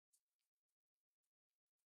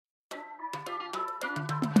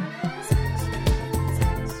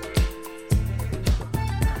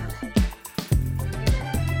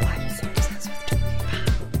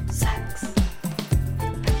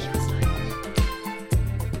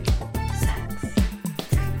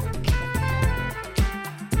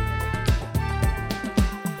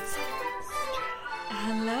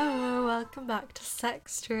back to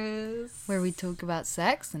Sextras, where we talk about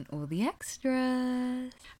sex and all the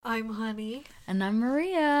extras. I'm Honey. And I'm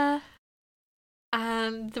Maria.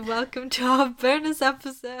 And welcome to our bonus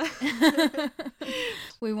episode.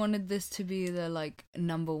 We wanted this to be the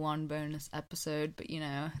number one bonus episode, but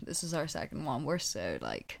this is our second one. We're so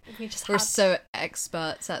so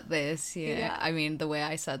experts at this. Yeah. I mean, the way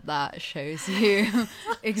I said that shows you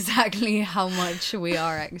exactly how much we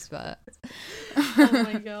are experts. Oh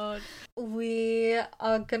my god. We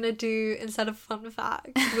are gonna do, instead of fun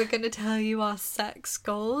facts, we're gonna tell you our sex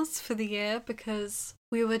goals for the year, because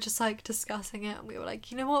we were just discussing it and we were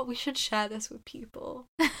like, you know what, we should share this with people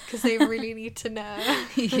because they really need to know.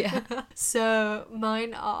 Yeah. So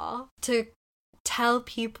mine are to tell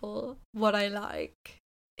people what I like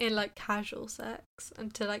in casual sex,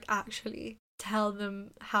 and to actually tell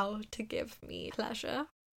them how to give me pleasure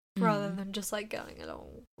rather than just going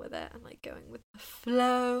along with it and going with the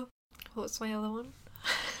flow. What's my other one?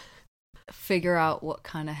 Figure out what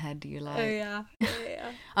kind of head you like. Oh yeah.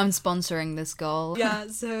 I'm sponsoring this goal. Yeah,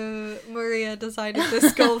 so Maria decided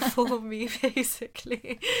this goal for me,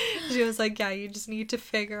 basically. She was like, yeah, you just need to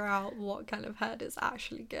figure out what kind of head is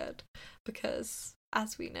actually good, because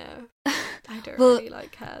as we know, I don't really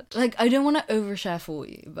like head. I don't want to overshare for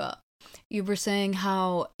you, but you were saying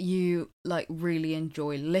how you really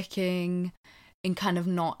enjoy licking in kind of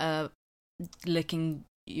not a licking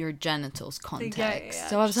your genitals context. Yeah,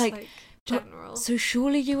 so I was general. So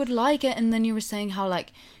surely you would like it. And then you were saying how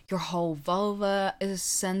your whole vulva is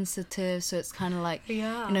sensitive, so it's kind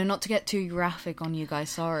of not to get too graphic on you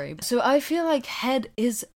guys, sorry. So I feel head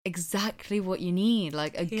is exactly what you need,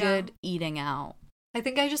 a good eating out. I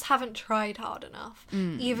think I just haven't tried hard enough.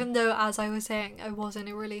 Even though, as I was saying, I was in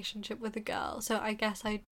a relationship with a girl, so I guess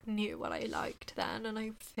I knew what I liked then and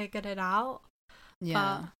I figured it out.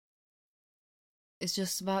 Yeah. It's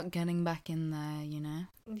just about getting back in there,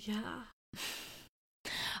 Yeah.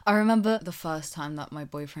 I remember the first time that my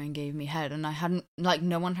boyfriend gave me head, and I hadn't,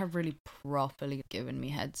 no one had really properly given me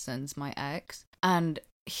head since my ex. And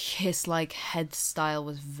his, head style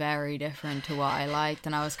was very different to what I liked.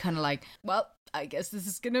 And I was kind of well, I guess this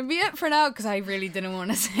is gonna be it for now, because I really didn't want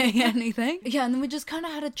to say anything. Yeah, and then we just kind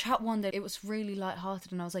of had a chat one day. It was really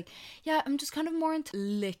lighthearted, and I was like, yeah, I'm just kind of more into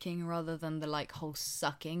licking rather than the whole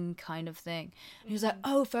sucking kind of thing. And he was like,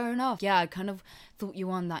 oh, fair enough. Yeah, I kind of thought you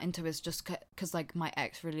weren't that into it just because my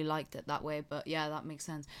ex really liked it that way, but yeah, that makes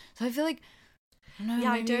sense. So I feel I don't know,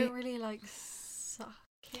 yeah, maybe... I don't really sucking.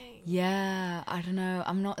 Yeah, I don't know.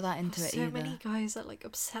 I'm not that into it either. So many guys are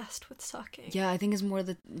obsessed with sucking. Yeah, I think it's more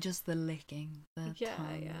just the licking. The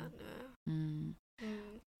tongue. No.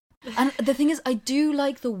 And the thing is, I do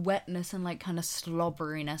like the wetness and kind of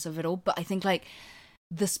slobberiness of it all, but I think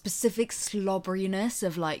the specific slobberiness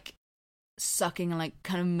of sucking and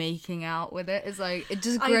kind of making out with it is it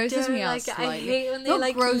just grosses me out slightly. I hate when they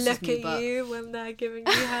look at you when they're giving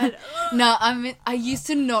you head. No, I mean, I used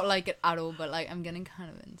to not like it at all, but I'm getting kind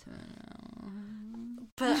of into it now.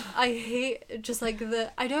 But I hate just I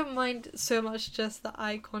don't mind so much just the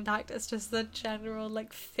eye contact, it's just the general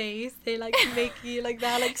face. They make you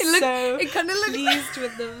they're it kind of looks pleased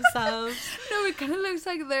with themselves. No, it kind of looks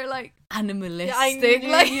like they're animalistic.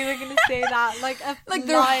 Yeah, I knew you were gonna say that.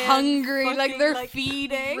 They're hungry, they're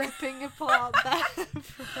feeding, ripping apart that.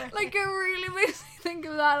 It really makes me think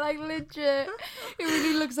of that. Legit, it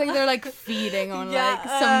really looks like they're feeding on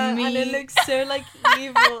some meat, and it looks so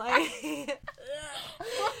evil.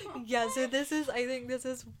 Yeah, so I think this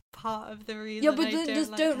is part of the reason. Yeah, but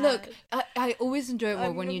just don't look. I always enjoy it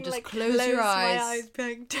more when you just close your eyes. My eyes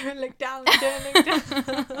being, don't look down, don't look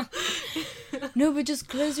down. No, but just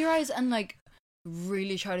close your eyes and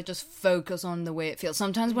really try to just focus on the way it feels.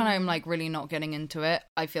 Sometimes when I'm really not getting into it,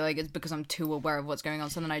 I feel it's because I'm too aware of what's going on,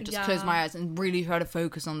 so then I just close my eyes and really try to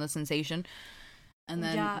focus on the sensation. And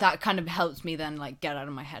then that kind of helps me then get out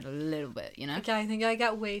of my head a little bit, Okay, I think I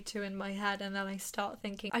get way too in my head, and then I start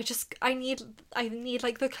thinking I need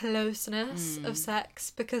the closeness of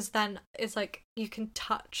sex, because then it's you can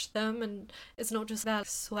touch them and it's not just their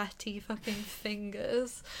sweaty fucking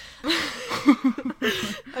fingers.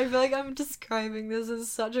 I feel I'm describing this in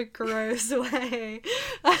such a gross way.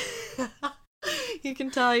 You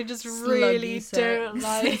can tell I just really don't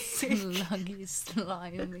like sluggy,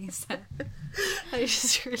 slimy sex. I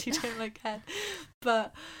just really don't like head.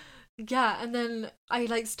 But yeah, and then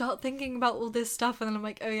I start thinking about all this stuff, and then I'm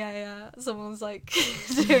like, oh yeah, someone's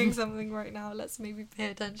doing something right now, let's maybe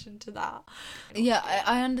pay attention to that. Yeah,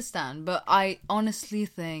 I understand, but I honestly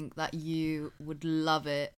think that you would love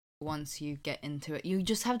it once you get into it. You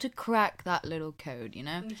just have to crack that little code,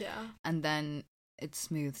 Yeah. And then it's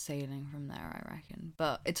smooth sailing from there, I reckon.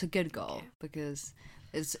 But it's a good goal because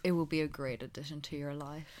it will be a great addition to your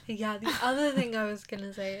life. Yeah, the other thing I was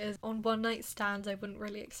gonna say is on one night stands, I wouldn't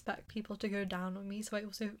really expect people to go down on me, so I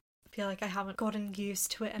also feel like I haven't gotten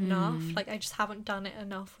used to it enough. Like, I just haven't done it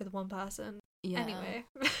enough with one person. Yeah. Anyway,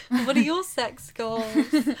 what are your sex goals?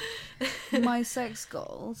 My sex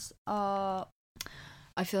goals are...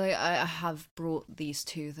 I feel like I have brought these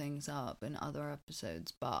two things up in other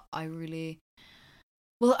episodes, but I really...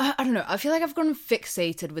 Well, I don't know. I feel like I've gotten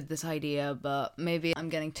fixated with this idea, but maybe I'm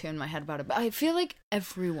getting too in my head about it. But I feel like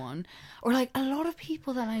everyone, or like a lot of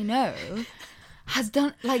people that I know, has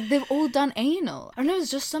done, like, they've all done anal. I don't know,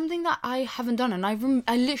 it's just something that I haven't done. And I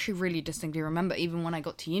literally really distinctly remember, even when I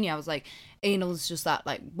got to uni, I was like, anal is just that,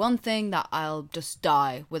 like, one thing that I'll just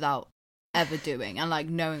die without ever doing, and like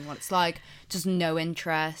knowing what it's like, just no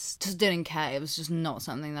interest, just didn't care. It was just not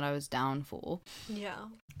something that I was down for. Yeah.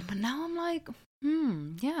 But now I'm like,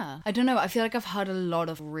 yeah. I don't know, I feel like I've heard a lot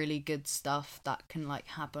of really good stuff that can like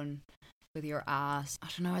happen with your ass. I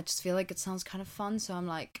don't know, I just feel like it sounds kind of fun, so I'm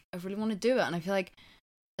like, I really want to do it. And I feel like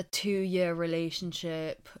a 2-year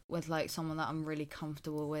relationship with like someone that I'm really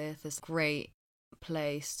comfortable with is a great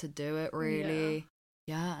place to do it, really.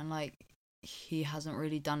 Yeah, and like he hasn't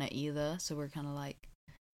really done it either, so we're kind of like,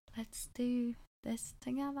 let's do this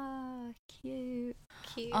together. Cute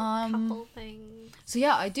couple thing. So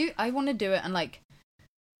yeah, I want to do it and like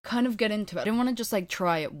kind of get into it. I don't want to just like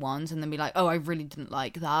try it once and then be like, oh, I really didn't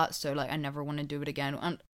like that, so like I never want to do it again.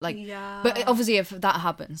 And like, but obviously if that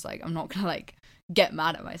happens, like I'm not gonna like get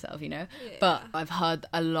mad at myself, you know. But I've heard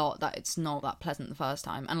a lot that it's not that pleasant the first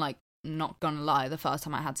time, and like, not gonna lie, the first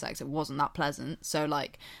time I had sex, it wasn't that pleasant. So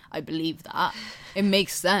like, I believe that it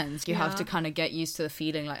makes sense. You have to kind of get used to the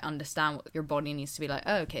feeling, like understand what your body needs to be like.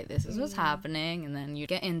 Oh, okay, this is what's happening, and then you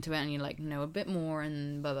get into it and you like know a bit more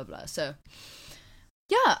and blah blah blah. So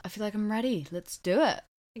yeah, I feel like I'm ready. Let's do it.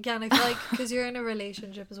 Again, I feel like because you're in a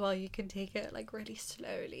relationship as well, you can take it like really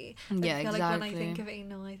slowly. Yeah, I feel exactly. like when I think of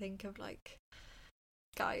anal, I think of like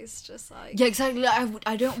guys just like, yeah, exactly.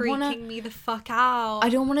 I don't freaking me the fuck out. I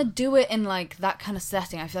don't want to do it in like that kind of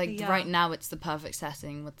setting. I feel like right now it's the perfect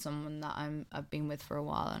setting with someone that I've been with for a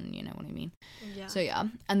while, and you know what I mean. Yeah. So yeah,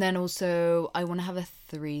 and then also I want to have a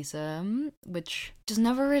threesome, which just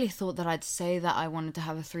never really thought that I'd say that I wanted to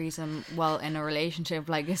have a threesome while in a relationship.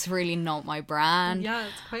 Like, it's really not my brand. Yeah,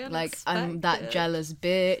 it's quite unexpected. Like, I'm that jealous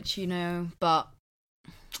bitch, you know. But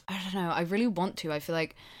I don't know. I really want to. I feel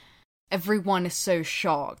like everyone is so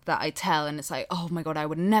shocked that I tell, and it's like, oh my god, I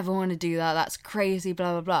would never want to do that. That's crazy,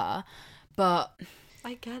 blah, blah, blah. But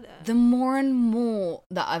I get it. The more and more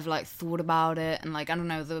that I've like thought about it, and like, I don't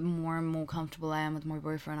know, the more and more comfortable I am with my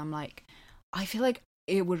boyfriend, I'm like, I feel like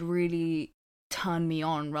it would really turn me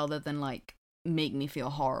on rather than like make me feel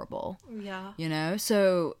horrible. Yeah. You know?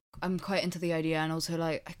 So I'm quite into the idea, and also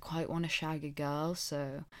like, I quite want to shag a girl,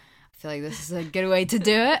 so I feel like this is a good way to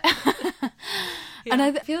do it. Yeah. And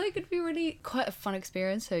I feel like it'd be really quite a fun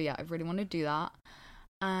experience. So yeah, I really want to do that.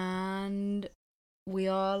 And we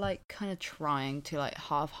are like kind of trying to like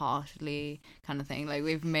half-heartedly kind of thing. Like,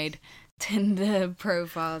 we've made Tinder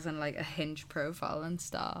profiles and like a Hinge profile and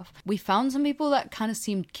stuff. We found some people that kind of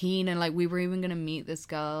seemed keen, and like we were even gonna meet this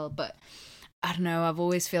girl, but I don't know, I've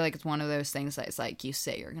always feel like it's one of those things that it's like, you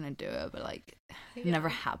say you're gonna do it, but like it never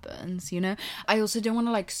happens, you know. I also don't want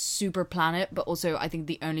to like super plan it, but also I think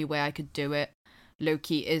the only way I could do it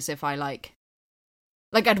low-key is if I like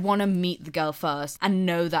I'd want to meet the girl first and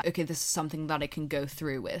know that, okay, this is something that I can go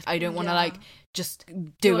through with. I don't want to like just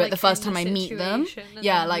do it the first time I meet them.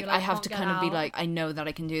 Yeah, like I have to kind of be like, I know that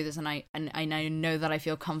I can do this, and I know that I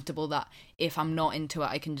feel comfortable that if I'm not into it,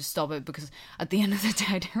 I can just stop it, because at the end of the day,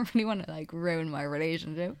 I don't really want to like ruin my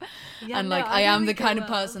relationship. Yeah, and like, I am the kind of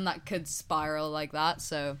person that could spiral like that.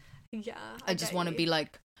 So yeah, I just want to be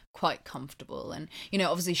like quite comfortable, and you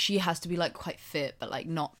know, obviously she has to be like quite fit, but like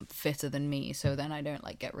not fitter than me, so then I don't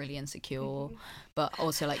like get really insecure, but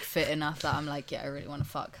also like fit enough that I'm like, yeah, I really want to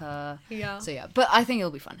fuck her. Yeah. So yeah, but I think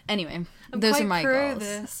it'll be fun. Anyway, those are my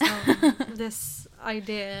goals. This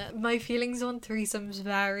idea. My feelings on threesomes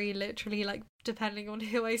vary literally like depending on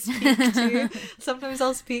who I speak to. Sometimes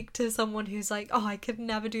I'll speak to someone who's like, oh, I could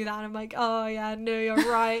never do that, and I'm like, oh yeah, no,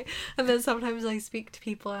 you're right. And then sometimes I speak to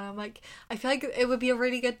people and I'm like, I feel like it would be a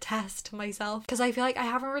really good test to myself, because I feel like I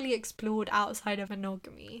haven't really explored outside of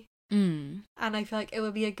monogamy. And and I feel like it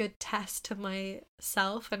would be a good test to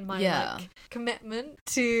myself and my Yeah. like commitment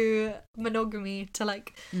to monogamy, to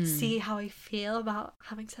like see how I feel about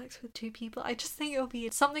having sex with two people. I just think it would be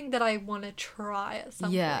something that I want to try at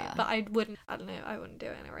some point, but I wouldn't do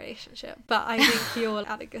it in a relationship. But I think you're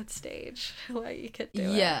at a good stage where you could do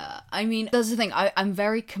it. Yeah, I mean, that's the thing. I'm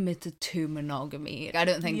very committed to monogamy. I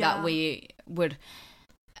don't think that we would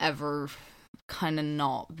ever kind of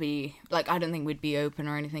not be, like, I don't think we'd be open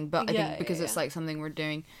or anything, but I think because it's like something we're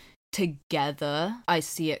doing together, I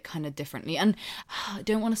see it kind of differently. And I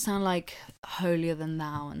don't want to sound like holier than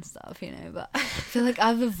thou and stuff, you know, but I feel like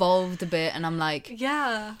I've evolved a bit, and I'm like,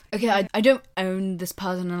 okay, I don't own this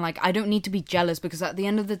person, and like I don't need to be jealous, because at the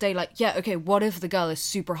end of the day, like, yeah, okay, what if the girl is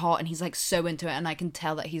super hot and he's like so into it, and I can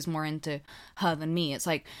tell that he's more into her than me? It's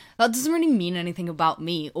like, that doesn't really mean anything about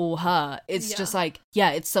me or her. It's just like,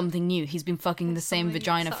 yeah, it's something new. He's been fucking the same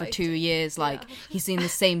vagina exciting for 2 years, like he's seen the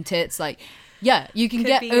same tits, like, yeah, you can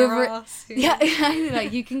get over it. Yeah,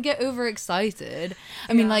 like you can get overexcited.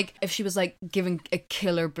 I mean, like if she was like giving a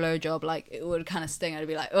killer blowjob, like it would kind of sting. I'd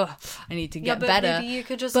be like, oh, I need to get better. Maybe you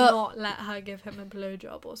could just not let her give him a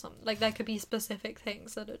blowjob or something. Like there could be specific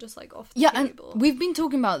things that are just like off the table. And we've been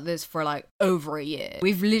talking about this for like over a year.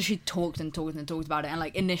 We've literally talked about it, and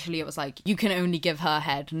like initially it was like, you can only give her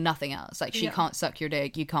head, nothing else. Like she can't suck your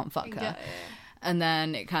dick, you can't fuck her. And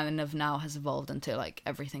then it kind of now has evolved into like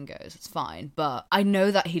everything goes, it's fine. But I know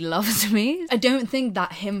that he loves me. I don't think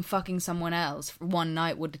that him fucking someone else for one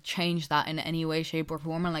night would change that in any way, shape or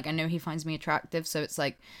form. And like I know he finds me attractive, so it's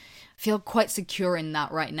like I feel quite secure in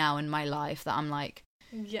that right now in my life, that I'm like,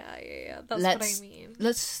 that's what I mean.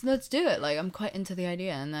 Let's do it. Like I'm quite into the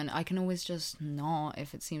idea, and then I can always just not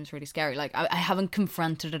if it seems really scary. Like I haven't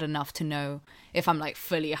confronted it enough to know if I'm like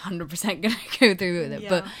fully 100% gonna go through with it.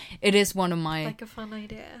 But it is one of my, like, a fun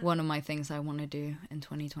idea. One of my things I want to do in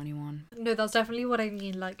 2021. No, that's definitely what I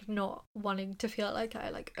mean. Like not wanting to feel like I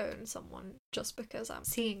like own someone just because I'm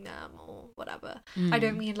seeing them or whatever. I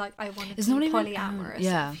don't mean like I want to be polyamorous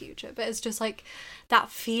in the future, but it's just like that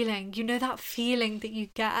feeling. You know, that feeling that you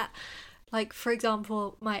get, like, for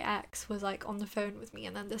example, my ex was like on the phone with me,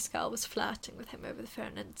 and then this girl was flirting with him over the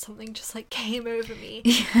phone, and something just like came over me,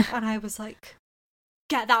 and I was like,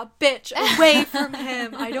 get that bitch away from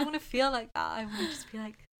him. I don't want to feel like that. I want to just be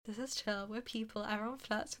like, this is chill, we're people, everyone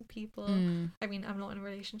flirts with people. I mean, I'm not in a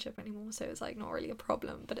relationship anymore, so it's like not really a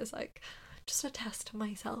problem, but it's like just a test to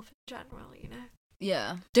myself in general, you know.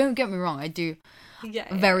 Yeah, don't get me wrong, I do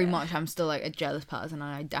very much, I'm still like a jealous person,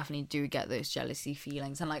 and I definitely do get those jealousy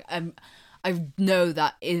feelings, and like I know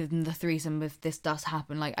that in the threesome, if this does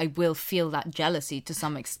happen, like I will feel that jealousy to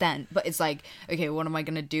some extent, but it's like, okay, what am I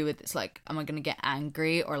gonna do with this? Like, am I gonna get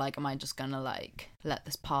angry, or like am I just gonna like let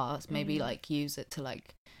this pass, maybe like use it to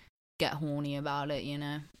like get horny about it, you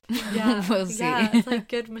know? We'll see. It's like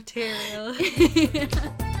good material.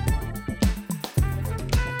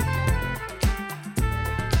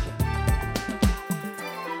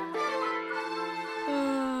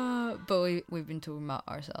 But we've been talking about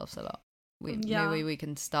ourselves a lot. Maybe we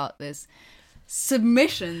can start this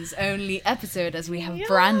submissions only episode, as we have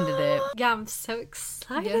branded it. Yeah, I'm so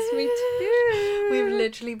excited. Yes, me too. We've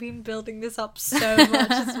literally been building this up so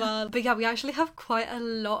much as well. But yeah, we actually have quite a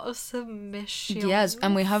lot of submissions. Yes,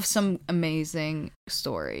 and we have some amazing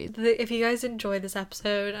stories. If you guys enjoy this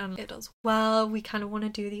episode and it does well, we kind of want to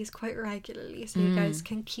do these quite regularly, so you guys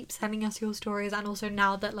can keep sending us your stories. And also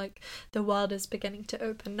now that like the world is beginning to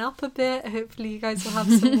open up a bit, hopefully you guys will have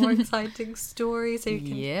some more exciting stories, so you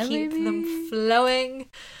can keep them flowing.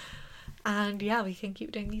 And yeah, we can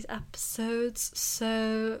keep doing these episodes.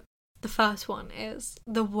 So the first one is,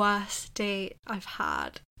 the worst date I've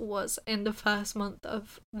had was in the first month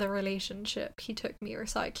of the relationship. He took me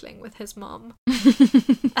recycling with his mum.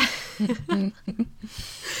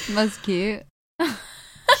 That's cute.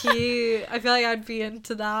 Cute. I feel like I'd be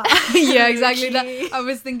into that. Yeah, exactly. That, I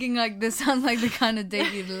was thinking like, this sounds like the kind of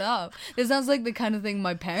date you'd love. This sounds like the kind of thing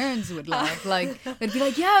my parents would love. Like they'd be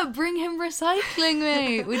like, yeah, bring him recycling,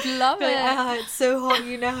 mate. We'd love it. It's so hot,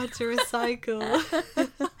 you know how to recycle.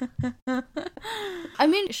 I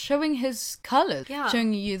mean, showing his colours,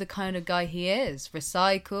 showing you the kind of guy he is.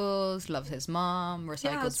 Recycles, loves his mom,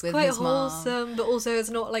 recycles with his mom. It's quite wholesome, but also it's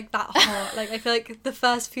not like that hot. Like I feel like the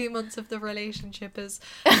first few months of the relationship is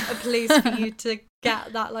a place for you to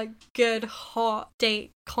get that like good hot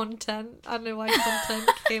date content. I don't know why content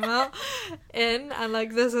came out in, and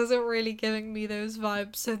like this isn't really giving me those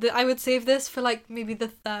vibes, so I would save this for like maybe the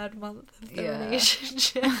third month of the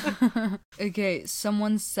relationship. Okay,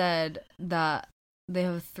 someone said that they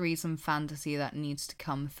have a threesome fantasy that needs to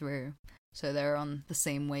come through. so they're on the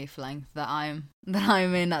same wavelength that I'm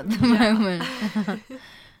in at the moment.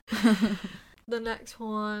 The next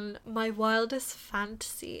one, my wildest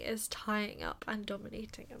fantasy is tying up and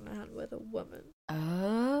dominating a man with a woman.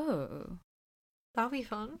 Oh. That'll be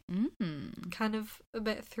fun. Kind of a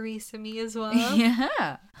bit threesome-y as well.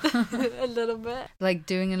 Yeah. A little bit. Like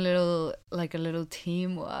doing a little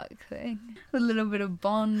teamwork thing. A little bit of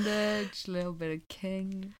bondage, a little bit of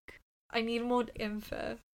kink. I need more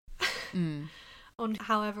info on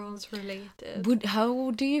how everyone's related.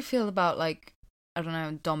 How do you feel about, like, I don't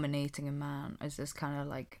know, dominating a man? Is this kind of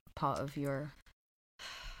like part of your...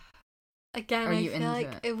 Again, I feel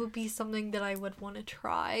like it would be something that I would want to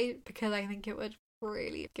try, because I think it would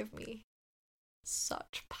really give me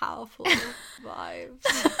such powerful vibes.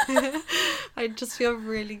 I'd just feel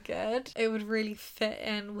really good. It would really fit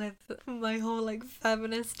in with my whole, like,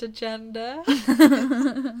 feminist agenda.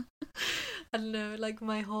 I don't know, like,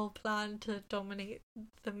 my whole plan to dominate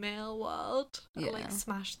the male world, like,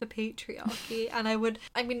 smash the patriarchy. And I would,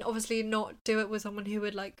 I mean, obviously not do it with someone who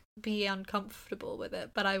would, like, be uncomfortable with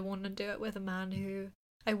it, but I want to do it with a man who,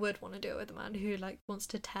 I would want to do it with a man who, like, wants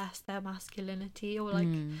to test their masculinity, or, like,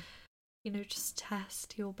 you know, just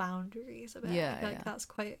test your boundaries a bit. Yeah, I feel like that's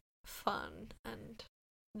quite fun, and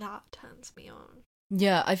that turns me on.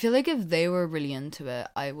 Yeah, I feel like if they were really into it,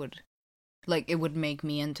 I would, like, it would make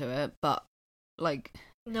me into it, but, like...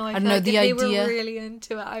 No, I don't know, the idea... if they were really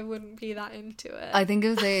into it, I wouldn't be that into it. I think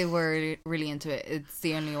if they were really into it, it's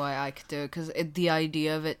the only way I could do it, because the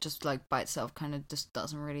idea of it just, like, by itself kind of just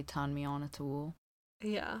doesn't really turn me on at all.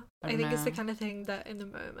 Yeah, I think it's the kind of thing that in the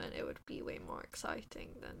moment it would be way more exciting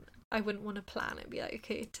than... I wouldn't want to plan it and be like,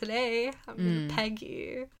 okay, today I'm gonna peg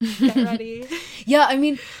you, get ready. Yeah, I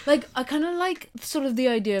mean, like, I kind of like sort of the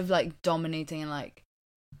idea of, like, dominating and, like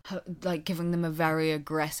giving them a very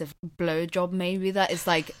aggressive blowjob, maybe, that is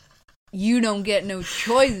like, you don't get no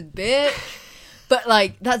choice, bitch. But,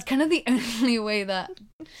 like, that's kind of the only way that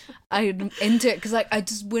I'm into it, because, like, I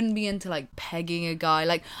just wouldn't be into, like, pegging a guy.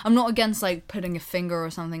 Like, I'm not against, like, putting a finger or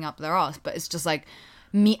something up their ass, but it's just, like,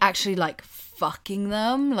 me actually, like, fucking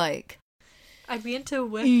them, like... I'd be into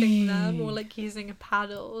whipping them, or, like, using a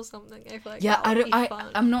paddle or something. I feel like that would be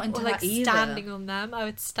fun. I'm not into or, like, that either. standing on them. I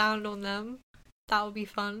would stand on them. That would be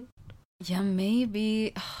fun. Yeah,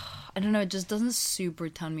 maybe. I don't know, it just doesn't super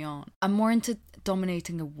turn me on. I'm more into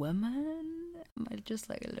dominating a woman. Am I just,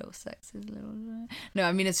 like, a little sexist? No,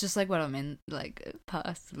 I mean, it's just, like, what I'm in, like,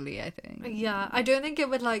 personally, I think. Yeah, I don't think it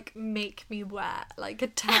would, like, make me wet, like,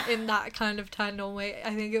 in that kind of turn on way.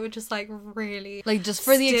 I think it would just, like, really... Like, just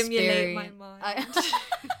for the experience. Stimulate my mind.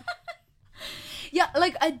 Yeah,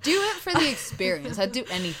 like, I do it for the experience. I'd do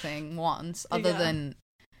anything once, other than...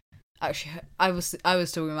 Actually, I was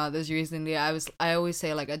talking about this recently. I always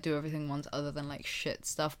say, like, I do everything once other than, like, shit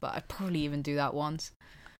stuff, but I'd probably even do that once.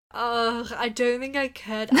 I don't think I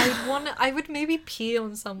could. I would maybe pee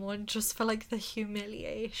on someone just for, like, the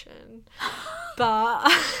humiliation. But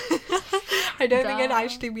I don't think I'd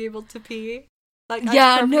actually be able to pee. Like,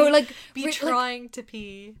 I'd trying to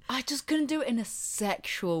pee. I just couldn't do it in a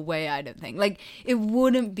sexual way, I don't think. Like, it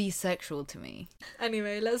wouldn't be sexual to me.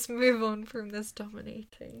 Anyway, let's move on from this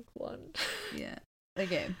dominating one. Yeah.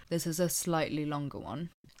 Okay. This is a slightly longer one.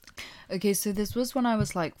 Okay, so this was when I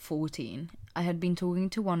was, like, 14. I had been talking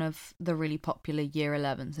to one of the really popular year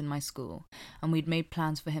 11s in my school, and we'd made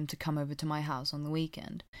plans for him to come over to my house on the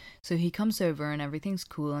weekend. So he comes over and everything's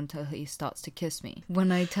cool until he starts to kiss me.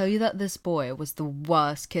 When I tell you that this boy was the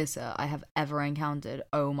worst kisser I have ever encountered,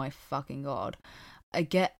 oh my fucking god. I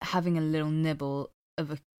get having a little nibble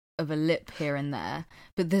of a lip here and there,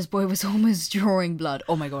 but this boy was almost drawing blood.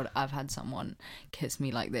 Oh my god, I've had someone kiss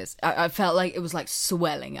me like this. I felt like it was, like,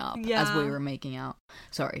 swelling up as we were making out.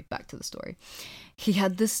 Sorry, back to the story. He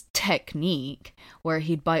had this technique where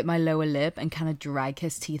he'd bite my lower lip and kind of drag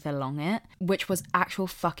his teeth along it, which was actual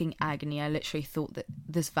fucking agony. I literally thought that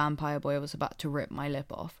this vampire boy was about to rip my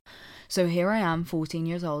lip off. So here I am, 14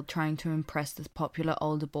 years old, trying to impress this popular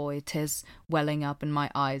older boy, tears welling up in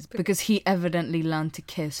my eyes, because he evidently learned to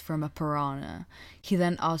kiss from a piranha. He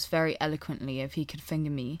then asked very eloquently if he could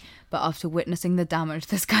finger me, but after witnessing the damage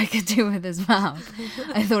this guy could do with his mouth,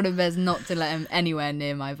 I thought it best not to let him anywhere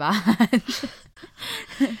near my vag.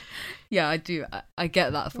 Yeah, I do. I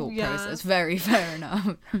get that thought process. Very fair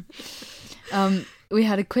enough. We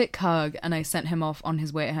had a quick hug and I sent him off on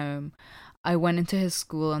his way home. I went into his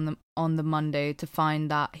school on the Monday to find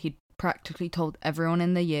that he'd practically told everyone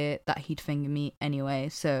in the year that he'd finger me anyway,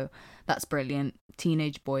 so that's brilliant.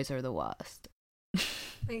 Teenage boys are the worst.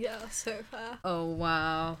 Yeah, so fair. Oh,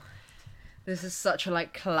 wow. This is such a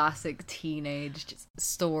like classic teenage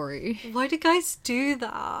story. Why do guys do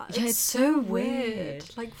that? Yeah, it's so weird.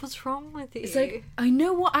 Like, what's wrong with you? It's like, I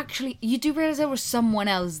know what actually... You do realise there was someone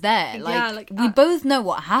else there. Like, Yeah, like, we both know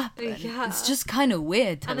what happened. Yeah. It's just kind of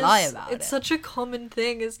weird to and lie about it's it. such a common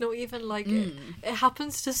thing. It's not even like it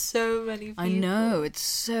happens to so many people. I know, it's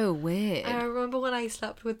so weird. And I remember when I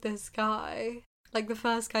slept with this guy, like the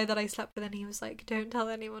first guy that I slept with, and he was like, "Don't tell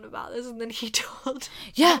anyone about this," and then he told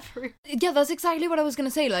Yeah. everyone. Yeah, that's exactly what I was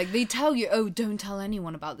gonna say. Like, they tell you, oh, don't tell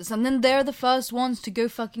anyone about this. And then they're the first ones to go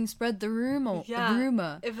fucking spread the rumor. Yeah.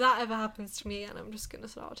 Rumor. If that ever happens to me, and I'm just gonna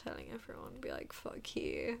start telling everyone, be like, "Fuck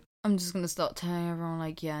you." I'm just gonna start telling everyone,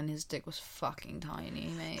 like, yeah, and his dick was fucking tiny,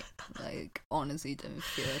 mate. Like, honestly, don't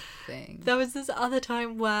feel a thing. There was this other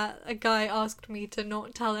time where a guy asked me to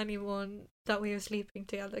not tell anyone that we were sleeping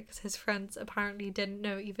together because his friends apparently didn't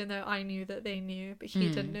know, even though I knew that they knew, but he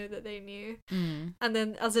didn't know that they knew. And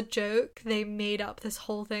then as a joke, they made up this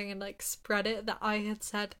whole thing and like spread it that I had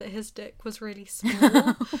said that his dick was really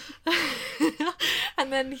small.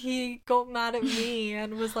 And then he got mad at me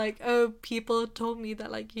and was like, "Oh, people told me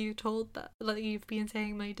that like you told that like you've been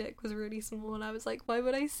saying my dick was really small," and I was like, "Why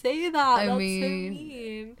would I say that? That's so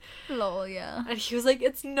mean." Lol, yeah. And he was like,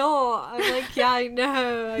 "It's not." I'm like, "Yeah, I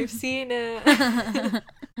know. I've seen it."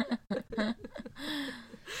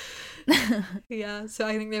 Yeah, so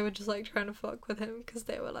I think they were just like trying to fuck with him because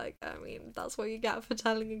they were like, I mean, that's what you get for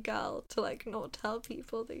telling a girl to like not tell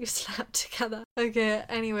people that you slept together. Okay,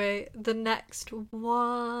 anyway, the next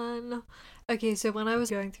one. Okay, so when I was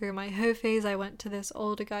going through my hoe phase, I went to this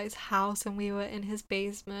older guy's house and we were in his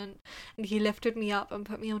basement and he lifted me up and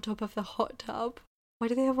put me on top of the hot tub. Why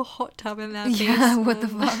do they have a hot tub in their basement? Yeah, what the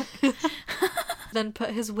fuck? Then put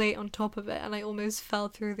his weight on top of it and I almost fell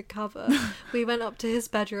through the cover. We went up to his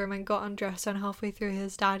bedroom and got undressed, and halfway through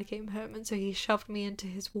his dad came home, and so he shoved me into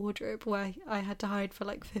his wardrobe where I had to hide for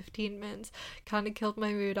like 15 minutes. Kind of killed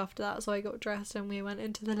my mood after that, so I got dressed and we went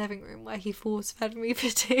into the living room where he force fed me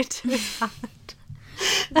potato salad.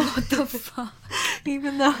 What the fuck?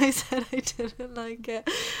 Even though I said I didn't like it,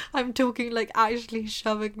 I'm talking like actually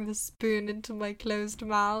shoving the spoon into my closed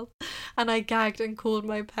mouth, and I gagged and called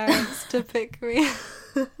my parents to pick me.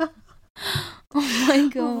 Oh my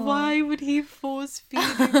god. Why would he force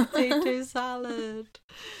feed me potato salad?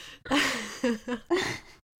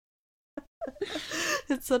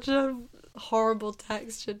 It's such a horrible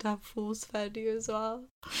texture to have force fed you as well.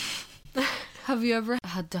 Have you ever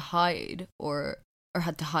had to hide or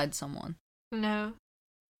had to hide someone? No,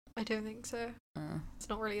 I don't think so. It's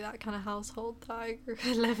not really that kind of household that I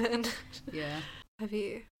live in. Yeah. Have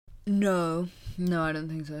you? No, I don't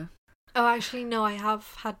think so. Oh, actually, no, I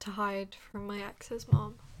have had to hide from my ex's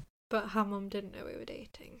mom, but her mom didn't know we were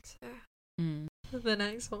dating, so... The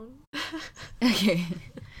next one. Okay.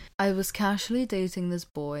 I was casually dating this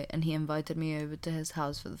boy and he invited me over to his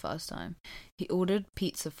house for the first time. He ordered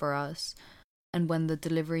pizza for us, and when the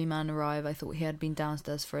delivery man arrived, I thought he had been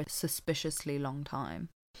downstairs for a suspiciously long time.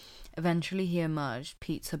 Eventually he emerged,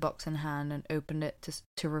 pizza box in hand, and opened it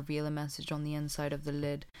to reveal a message on the inside of the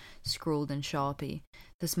lid, scrawled in Sharpie.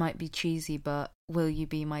 "This might be cheesy, but will you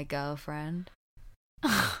be my girlfriend?"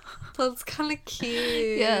 That's kind of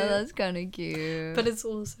cute. Yeah, that's kind of cute. But it's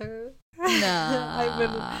also... Nah.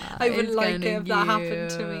 I wouldn't like it if that happened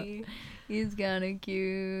to me. He's kind of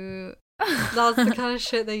cute. That's the kind of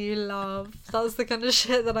shit that you love. That's the kind of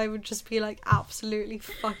shit that I would just be like, absolutely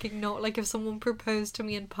fucking not. Like, if someone proposed to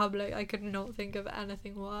me in public, I could not think of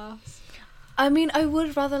anything worse. I mean, I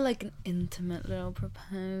would rather like an intimate little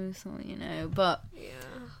proposal, you know, but yeah,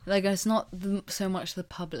 like it's not so much the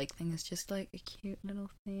public thing, it's just like a cute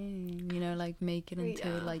little thing, you know, like make it into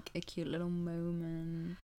like a cute little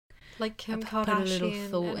moment. Like Kim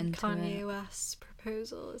Kardashian and Kanye West's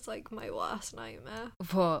proposal is like my worst nightmare.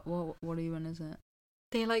 What even is it?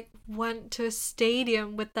 They like went to a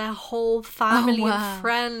stadium with their whole family and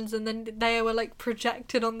friends, and then they were like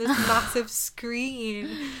projected on this massive screen.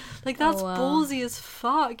 Like that's ballsy as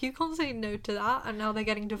fuck. You can't say no to that. And now they're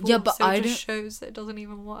getting divorced. Yeah, but so it just shows that it doesn't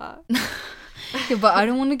even work. Yeah, but I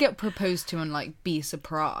don't want to get proposed to and like be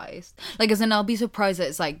surprised. Like, as in, I'll be surprised that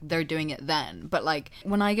it's like they're doing it then. But like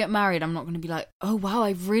when I get married, I'm not going to be like, oh wow,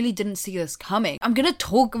 I really didn't see this coming. I'm going to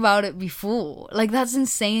talk about it before. Like, that's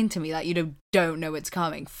insane to me that you don't know it's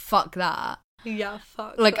coming. Fuck that. Yeah,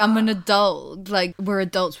 fuck like that. I'm an adult. Like, we're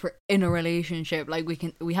adults, we're in a relationship. Like,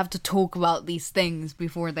 we have to talk about these things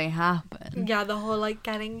before they happen. Yeah, the whole like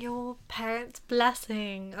getting your parents'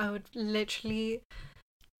 blessing. I would literally,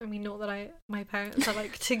 I mean, not that my parents are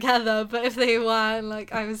like together, but if they were, and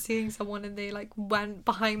like I was seeing someone and they like went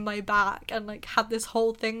behind my back and like had this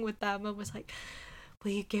whole thing with them and was like,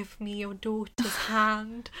 will you give me your daughter's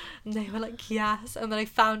hand? And they were like, yes. And then I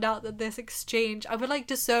found out that this exchange, I would like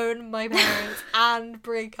disown my parents and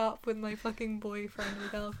break up with my fucking boyfriend or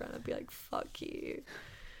girlfriend. I'd be like, fuck you.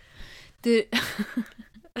 Dude,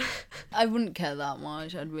 I wouldn't care that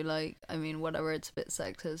much. I'd be like, I mean, whatever, it's a bit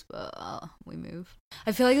sexist, but we move.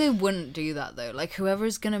 I feel like they wouldn't do that though. Like,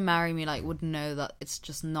 whoever's gonna marry me, like, would know that it's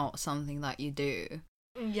just not something that you do.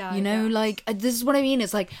 Yeah, you know, like, this is what I mean.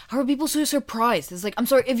 It's like, how are people so surprised? It's like, I'm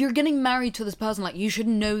sorry, if you're getting married to this person, like, you should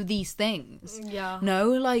know these things. Yeah.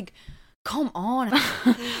 No, like, come on.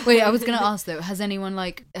 Wait, I was gonna ask though, has anyone,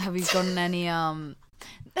 like, have you gotten any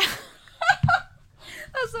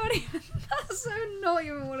That's not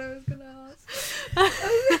even what I was gonna ask.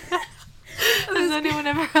 Has anyone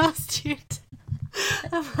ever asked you to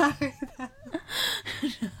marry them?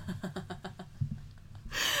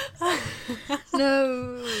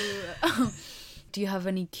 No. Do you have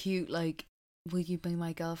any cute, like, will you be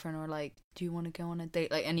my girlfriend, or like, do you want to go on a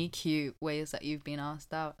date? Like, any cute ways that you've been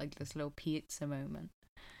asked out, like this little pizza moment,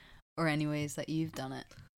 or any ways that you've done it,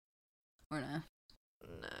 or no?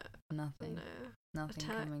 No. Nothing. No. Nothing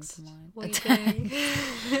coming to mind. What are you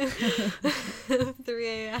doing? 3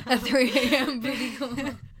 a.m. At 3 a.m. Pretty cool.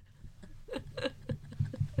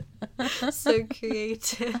 So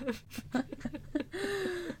creative.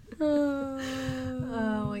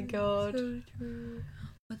 Oh my god. So true.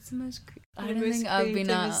 What's the most I The don't most think I've been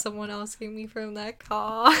creative is someone asking me from their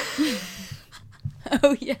car.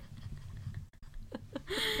 Oh yeah.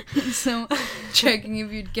 So checking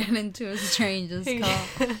if you'd get into a stranger's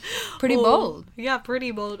car. Pretty bold. Yeah,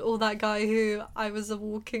 pretty bold. Or that guy who I was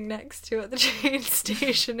walking next to at the train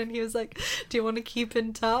station, and he was like, do you want to keep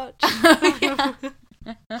in touch?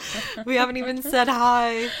 We haven't even said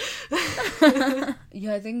hi.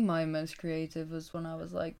 Yeah, I think my most creative was when I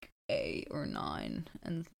was like 8 or 9,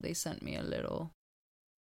 and they sent me a little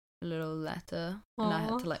letter. Aww. And I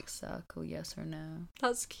had to like circle yes or no.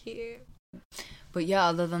 That's cute. But yeah,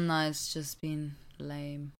 other than that, it's just been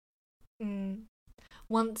lame.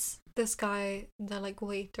 Once this guy, the like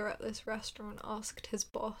waiter at this restaurant, asked his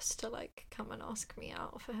boss to like come and ask me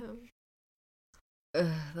out for him.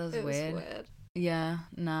 That's It weird. was weird. Yeah,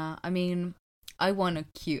 nah. I mean, I want a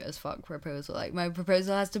cute as fuck proposal. Like, my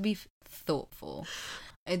proposal has to be thoughtful.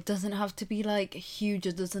 It doesn't have to be like huge.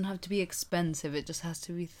 It doesn't have to be expensive. It just has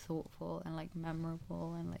to be thoughtful and like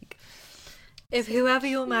memorable and like. If whoever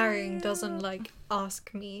you're marrying doesn't like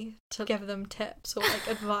ask me to give them tips or like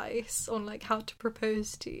advice on like how to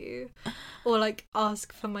propose to you, or like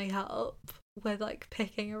ask for my help with like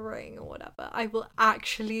picking a ring or whatever, I will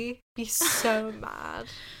actually be so mad.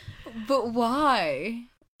 But why?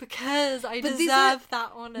 Because I deserve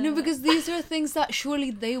that honor. No, because these are things that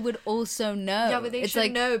surely they would also know. Yeah, but they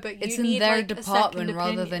should know, but you it's need in their like department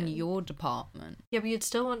rather than your department. Yeah, but you'd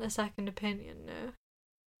still want a second opinion, no?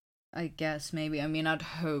 I guess, maybe. I mean, I'd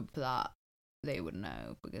hope that they would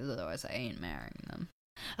know, because otherwise I ain't marrying them.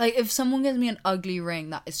 Like, if someone gives me an ugly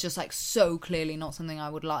ring that is just, like, so clearly not something I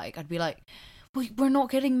would like, I'd be like, well, we're not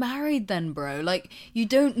getting married then, bro. Like, you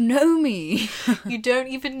don't know me. You don't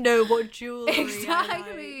even know what jewelry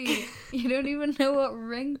Exactly. I like. You don't even know what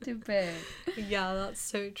ring to pick. Yeah, that's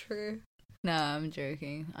so true. No, I'm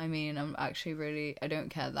joking. I mean, I don't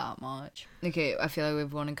care that much. Okay, I feel like we've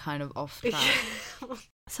gone kind of off track.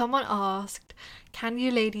 Someone asked, can you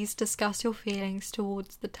ladies discuss your feelings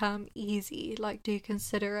towards the term easy? Like, do you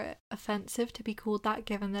consider it offensive to be called that,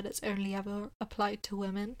 given that it's only ever applied to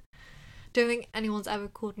women? Don't think anyone's ever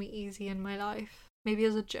called me easy in my life. Maybe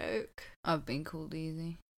as a joke. I've been called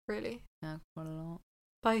easy. Really? Yeah, quite a lot.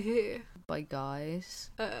 By who? By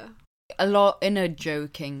guys. A lot in a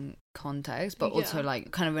joking context, but also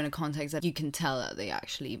like kind of in a context that you can tell that they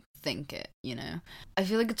actually think it, you know? I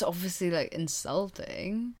feel like it's obviously like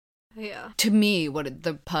insulting. Yeah. To me, what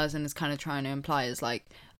the person is kind of trying to imply is like,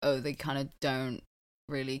 oh, they kind of don't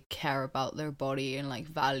really care about their body and like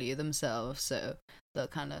value themselves, so they'll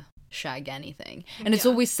kind of shag anything. And it's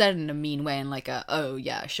always said in a mean way, and like oh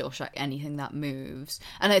yeah, she'll shag anything that moves.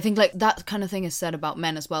 And I think like that kind of thing is said about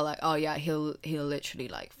men as well, like, oh yeah, he'll literally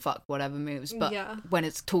like fuck whatever moves. But when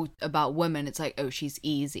it's talked about women, it's like, oh, she's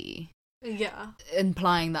easy. Yeah.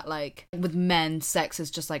 Implying that like with men, sex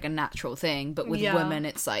is just like a natural thing, but with women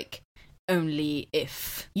it's like only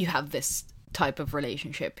if you have this type of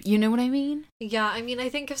relationship. You know what I mean? Yeah, I mean, I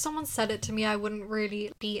think if someone said it to me, I wouldn't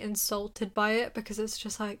really be insulted by it, because it's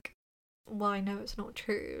just like, well, I know it's not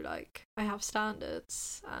true. Like, I have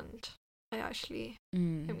standards, and I actually, I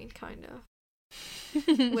mean, kind of.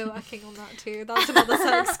 We're working on that too. That's another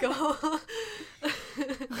sex goal.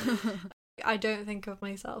 I don't think of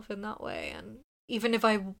myself in that way, and even if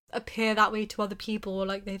I appear that way to other people, or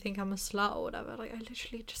like they think I'm a slut or whatever, like I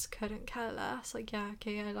literally just couldn't care less. Like, yeah,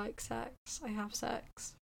 okay, I like sex, I have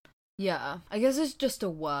sex. Yeah, I guess it's just a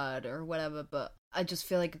word or whatever, but I just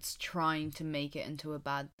feel like it's trying to make it into a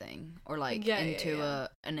bad thing, or like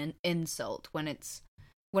an insult when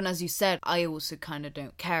as you said, I also kind of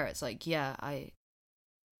don't care. It's like, yeah, I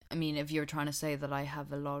mean, if you're trying to say that I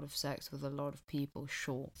have a lot of sex with a lot of people,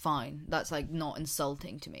 sure, fine. That's like not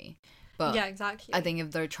insulting to me. But yeah, exactly. I think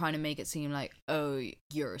if they're trying to make it seem like, oh,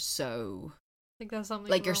 you're so like there's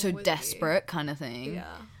something like you're so with desperate kind of thing,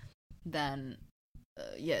 yeah, then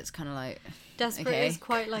yeah, it's kind of like desperate okay, is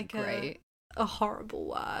quite like great. a horrible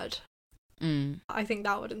word. I think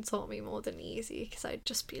that would insult me more than easy, because I'd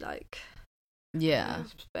just be like, yeah,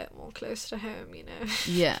 a bit more close to home, you know.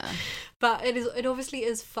 Yeah. But it obviously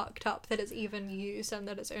is fucked up that it's even used and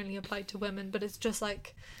that it's only applied to women, but it's just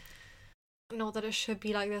like, not that it should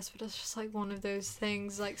be like this, but it's just like one of those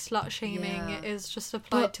things, like slut shaming is just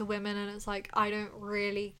applied to women, and it's like, I don't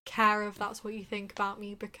really care if that's what you think about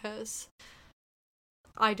me, because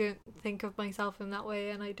I don't think of myself in that way,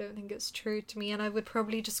 and I don't think it's true to me, and I would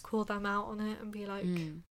probably just call them out on it and be like,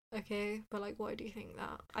 okay, but like, why do you think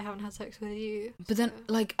that? I haven't had sex with you. But then,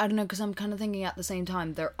 like, I don't know, because I'm kind of thinking at the same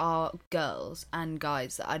time, there are girls and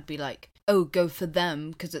guys that I'd be like, oh, go for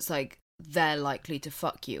them, because it's like, they're likely to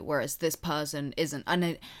fuck you, whereas this person isn't.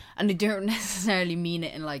 And I don't necessarily mean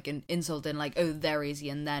it in like an insult, in like, oh, they're easy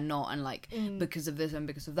and they're not, and like because of this and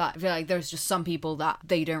because of that. I feel like there's just some people that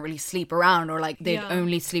they don't really sleep around, or like they'd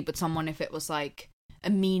only sleep with someone if it was like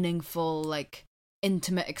a meaningful, like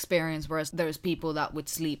intimate experience, whereas there's people that would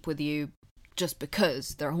sleep with you just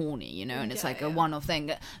because they're horny, you know, and it's like a one-off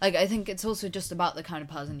thing. Like, I think it's also just about the kind of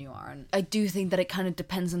person you are, and I do think that it kind of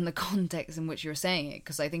depends on the context in which you're saying it,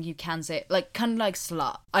 because I think you can say, like, kind of like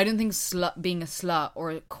slut. I don't think being a slut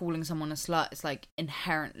or calling someone a slut is like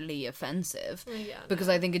inherently offensive, because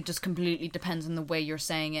I think it just completely depends on the way you're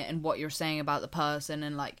saying it and what you're saying about the person,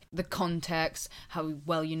 and like the context, how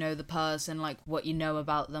well you know the person, like what you know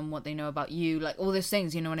about them, what they know about you, like all those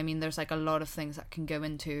things, you know what I mean? There's like a lot of things that can go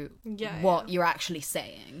into what you're actually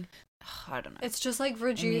saying. I don't know. It's just like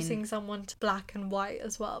reducing someone to black and white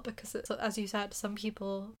as well, because it's, as you said, some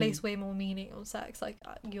people place way more meaning on sex. Like,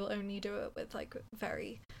 you'll only do it with like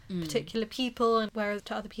very particular people, and whereas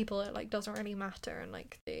to other people it like doesn't really matter, and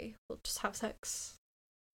like they will just have sex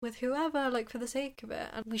with whoever, like for the sake of it.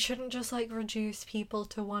 And we shouldn't just like reduce people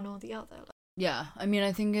to one or the other. Yeah, I mean,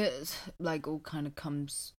 I think it's like all kind of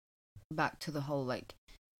comes back to the whole like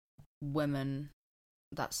women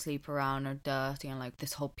that sleep around are dirty, and like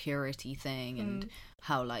this whole purity thing, and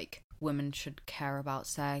how like women should care about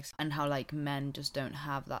sex, and how like men just don't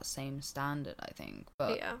have that same standard, I think.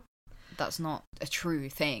 But that's not a true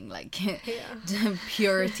thing. Like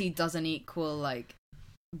purity doesn't equal like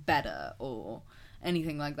better or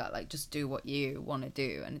anything like that. Like, just do what you want to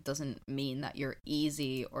do, and it doesn't mean that you're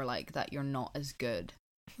easy or like that you're not as good.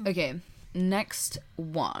 Okay, next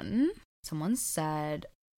one. Someone said,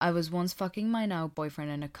 I was once fucking my now boyfriend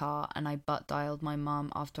in a car, and I butt dialed my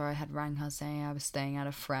mum after I had rang her saying I was staying at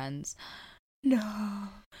a friend's. No.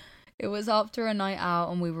 It was after a night out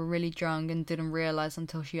and we were really drunk and didn't realise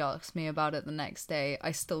until she asked me about it the next day.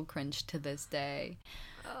 I still cringe to this day.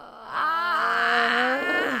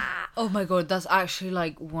 Oh my god, that's actually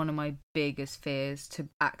like one of my biggest fears, to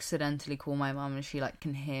accidentally call my mum and she like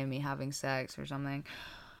can hear me having sex or something.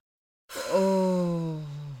 Oh.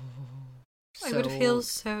 I would feel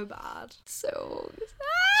so bad. So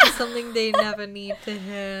something they never need to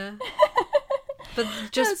hear. But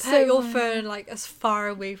just put your phone like as far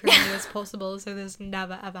away from you as possible, so this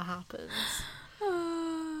never ever happens.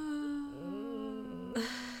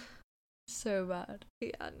 So bad.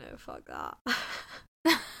 Yeah, no, fuck that.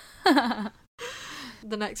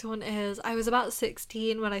 The next one is, I was about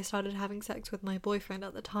 16 when I started having sex with my boyfriend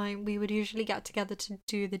at the time. We would usually get together to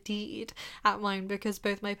do the deed at mine because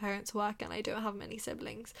both my parents work and I don't have many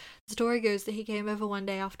siblings. The story goes that he came over one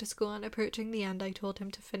day after school, and approaching the end I told him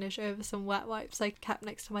to finish over some wet wipes I kept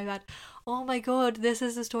next to my bed. Oh my god, this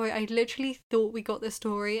is the story. I literally thought we got this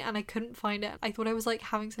story and I couldn't find it. I thought I was like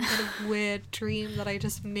having some kind of weird dream that I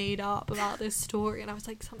just made up about this story, and I was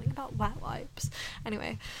like, something about wet wipes.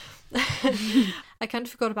 Anyway, I kind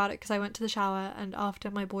of forgot about it because I went to the shower, and after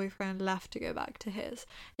my boyfriend left to go back to his.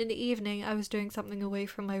 In the evening, I was doing something away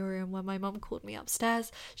from my room when my mum called me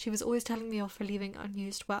upstairs. She was always telling me off for leaving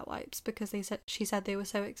unused wet wipes because she said they were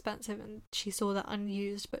so expensive, and she saw that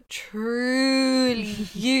unused but truly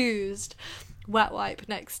used wet wipe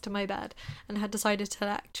next to my bed and had decided to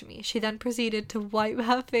lecture me. She then proceeded to wipe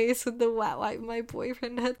her face with the wet wipe my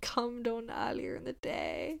boyfriend had cummed on earlier in the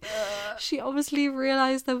day. She obviously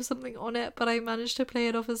realised there was something on it, but I managed to play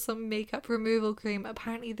it off as some makeup removal cream.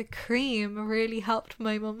 Apparently the cream really helped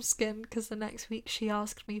my mum's skin, because the next week she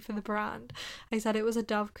asked me for the brand. I said it was a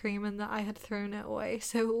Dove cream and that I had thrown it away.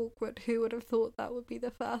 So awkward. Who would have thought that would be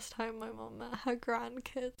the first time my mum met her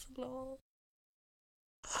grandkids? Lol.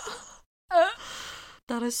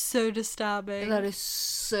 That is so disturbing. That is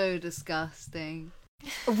so disgusting.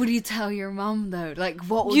 Would you tell your mum though? Like,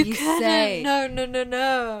 what would you say? No.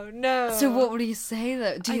 So what would you say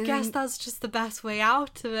though? I guess that's just the best way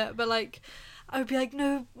out of it. But like, I would be like,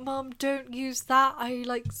 no, mum, don't use that. I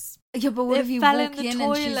like. Yeah, but what if you fell walk in the in and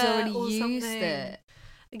toilet she's already or used something. it?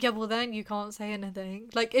 Yeah, well then you can't say anything.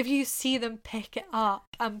 Like if you see them pick it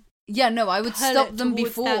up and yeah, no, I would pull stop it them towards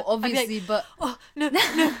before, them, obviously, like, but oh no,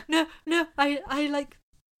 I like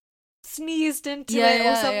sneezed into Yeah, it or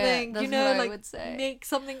yeah, something. that's You know, what I like would say. make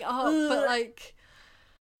something up, but like.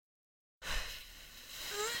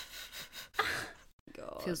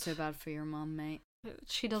 God. Feel so bad for your mum, mate.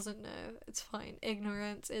 She doesn't know. It's fine.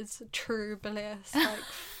 Ignorance is true bliss. Like,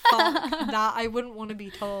 fuck that. I wouldn't want to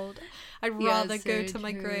be told. I'd rather go to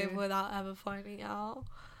my grave without ever finding out.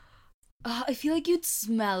 I feel like you'd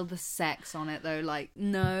smell the sex on it, though. Like,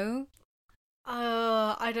 no?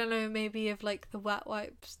 I don't know. Maybe if, like, the wet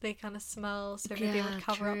wipes, they kind of smell, so maybe it would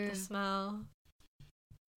cover up the smell.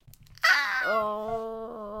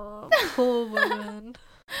 Oh, poor woman.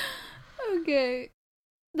 Okay.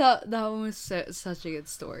 That one was such a good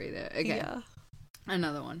story there. Okay. Yeah.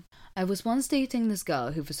 Another one. I was once dating this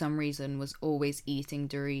girl who for some reason was always eating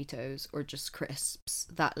Doritos or just crisps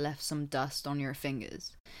that left some dust on your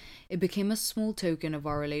fingers. It became a small token of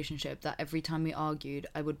our relationship that every time we argued,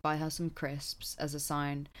 I would buy her some crisps as a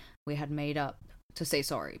sign we had made up to say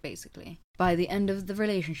sorry, basically. By the end of the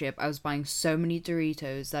relationship, I was buying so many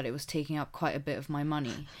Doritos that it was taking up quite a bit of my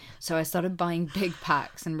money. So I started buying big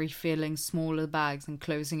packs and refilling smaller bags and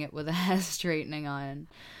closing it with a hair straightening iron.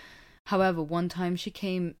 However, one time she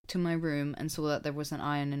came to my room and saw that there was an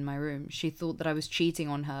iron in my room. She thought that I was cheating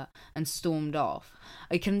on her and stormed off.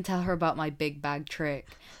 I couldn't tell her about my big bag trick,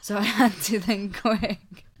 so I had to think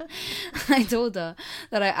quick. I told her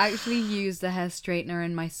that I actually used the hair straightener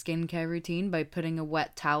in my skincare routine by putting a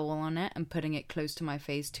wet towel on it and putting it close to my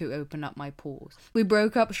face to open up my pores. We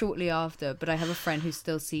broke up shortly after, but I have a friend who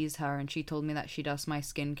still sees her and she told me that she does my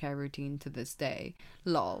skincare routine to this day.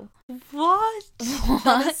 Lol. What?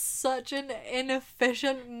 That is such an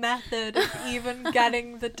inefficient method of even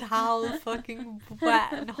getting the towel fucking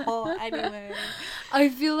wet and hot anyway. I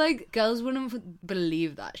feel like girls wouldn't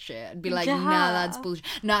believe that shit. I'd be like, nah, that's bullshit.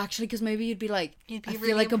 No, actually, because maybe you'd be like, you'd be I really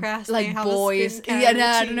feel like impressed like how boys. Yeah, no,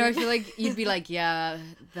 I don't know. I feel like you'd be like, yeah,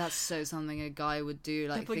 that's so something a guy would do.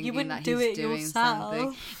 Like but thinking you wouldn't that do he's it doing yourself.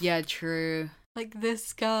 something. Yeah, true. Like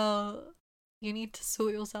this girl, you need to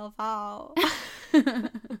sort yourself out.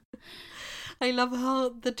 I love how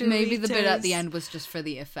the Doritos... Maybe the bit at the end was just for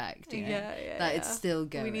the effect. You know? Yeah. That it's still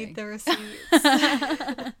going. We need the receipts.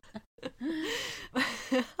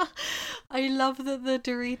 I love that the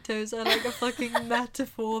Doritos are like a fucking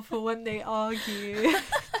metaphor for when they argue.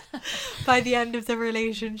 By the end of the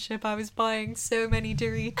relationship, I was buying so many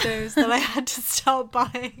Doritos that I had to start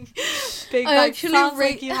buying big bags. Sounds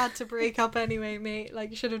like you had to break up anyway, mate.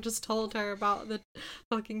 Like, you should have just told her about the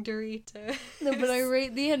fucking Doritos. No, but I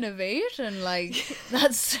rate the innovation. Like,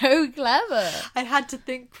 that's so clever. I had to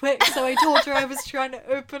think quick, so I told her I was trying to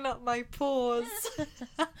open up my pores.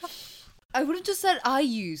 I would have just said I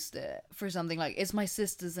used it for something, like it's my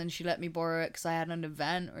sister's and she let me borrow it because I had an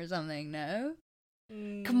event or something. No?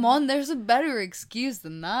 Come on, there's a better excuse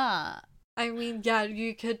than that. I mean, yeah,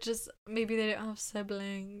 you could just, maybe they don't have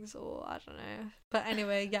siblings or I don't know. But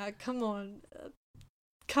anyway, yeah, come on.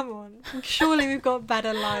 Surely we've got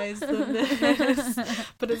better lies than this.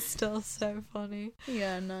 But it's still so funny.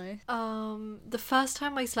 Yeah, nice. The first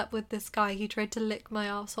time I slept with this guy, he tried to lick my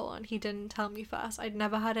arsehole and he didn't tell me first. I'd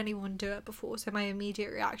never had anyone do it before, so my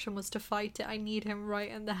immediate reaction was to fight it. I kneed him right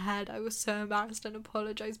in the head. I was so embarrassed and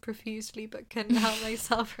apologised profusely, but couldn't help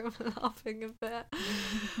myself from laughing a bit.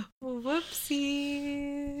 Whoopsie.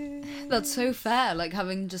 That's so fair, like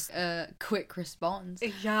having just a quick response.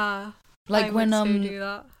 Yeah. Like when do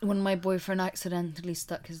that. When my boyfriend accidentally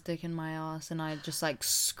stuck his dick in my ass and I just like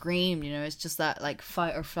screamed, you know, it's just that like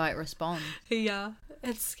fight or flight response. Yeah,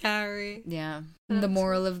 it's scary. Yeah. The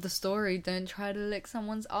moral of the story, don't try to lick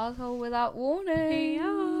someone's asshole without warning.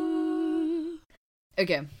 Yeah.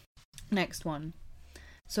 Okay, next one.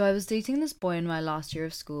 So I was dating this boy in my last year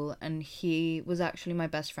of school, and he was actually my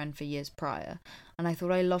best friend for years prior, and I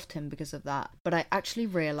thought I loved him because of that. But I actually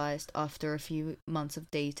realised after a few months of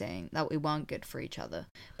dating that we weren't good for each other.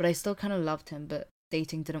 But I still kind of loved him, but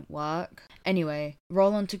dating didn't work. Anyway,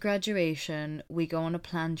 roll on to graduation. We go on a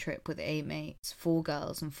planned trip with 8 mates, 4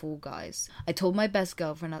 girls and 4 guys. I told my best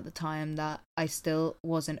girlfriend at the time that I still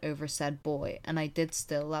wasn't over said boy, and I did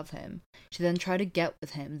still love him. She then tried to get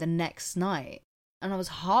with him the next night, and I was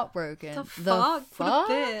heartbroken. The fuck?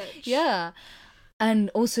 What a bitch. Yeah.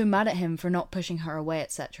 And also mad at him for not pushing her away,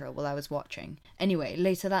 etc. while I was watching. Anyway,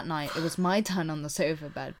 later that night, it was my turn on the sofa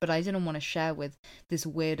bed, but I didn't want to share with this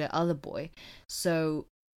weirder other boy. So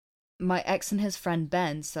my ex and his friend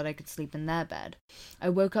Ben said I could sleep in their bed. I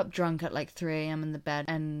woke up drunk at like 3 a.m. in the bed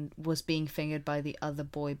and was being fingered by the other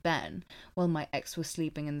boy, Ben, while my ex was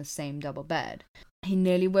sleeping in the same double bed. He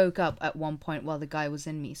nearly woke up at one point while the guy was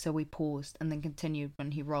in me, so we paused and then continued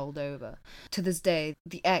when he rolled over. To this day,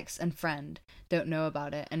 the ex and friend don't know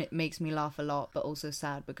about it, and it makes me laugh a lot, but also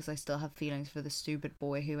sad because I still have feelings for the stupid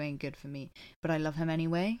boy who ain't good for me, but I love him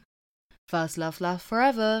anyway. First love laugh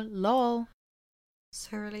forever, lol.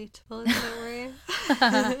 So relatable, isn't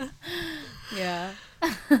it, Ray? Yeah.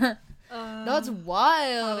 That's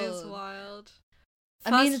wild. That is wild.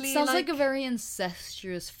 I mean, it sounds like a very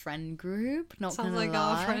incestuous friend group. Not sounds gonna like lie.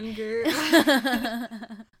 our friend group.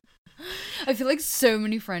 I feel like so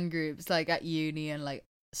many friend groups, like at uni and like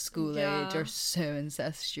school Yeah. age, are so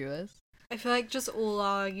incestuous. I feel like just all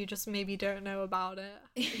are. You just maybe don't know about it.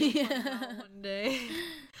 You'll find out one day.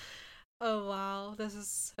 Oh wow, this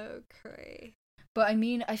is so crazy. But I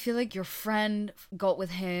mean, I feel like your friend got with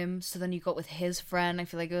him, so then you got with his friend. I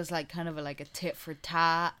feel like it was like kind of a tit for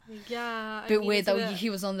tat. Yeah. Bit weird that he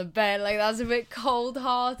was on the bed. Like, that's a bit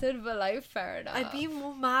cold-hearted, but like, fair enough. I'd be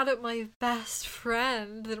more mad at my best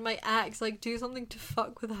friend than my ex. Like, do something to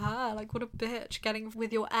fuck with her. Like, what a bitch, getting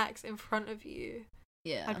with your ex in front of you.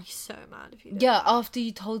 Yeah. I'd be so mad if you did Yeah, that. after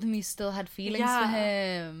you told him you still had feelings for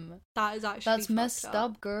him. That is actually That's messed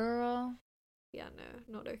up, girl. Yeah,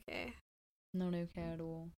 no, not okay. Not okay at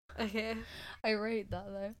all. Okay. I rate that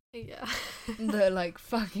though. Yeah. The like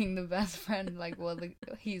fucking the best friend, like while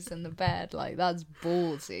he's in the bed, like that's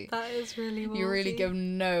ballsy. That is really ballsy. You really give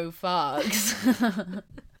no fucks.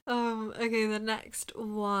 Okay, the next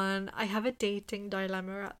one. I have a dating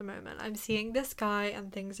dilemma at the moment. I'm seeing this guy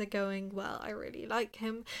and things are going well. I really like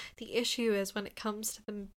him. The issue is when it comes to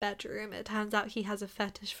the bedroom, it turns out he has a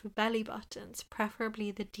fetish for belly buttons,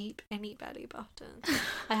 preferably the deep innie belly buttons.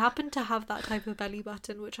 I happen to have that type of belly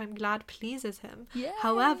button, which I'm glad pleases him. Yeah.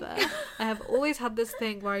 However, I have always had this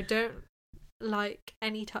thing where I don't like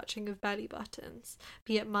any touching of belly buttons,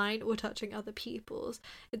 be it mine or touching other people's.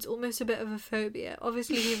 It's almost a bit of a phobia.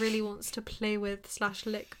 Obviously he really wants to play with /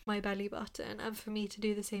 lick my belly button, and for me to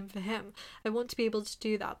do the same for him. I want to be able to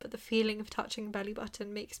do that, but the feeling of touching belly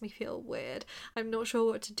button makes me feel weird. I'm not sure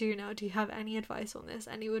what to do now. Do you have any advice on this?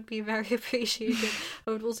 Any would be very appreciated.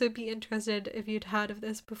 I would also be interested if you'd heard of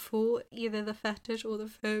this before, either the fetish or the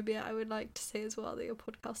phobia. I would like to say as well that your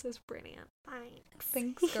podcast is brilliant.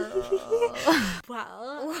 Thanks, girl.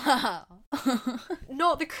 Well, Wow.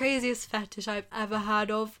 not the craziest fetish I've ever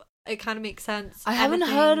heard of. It kind of makes sense. I haven't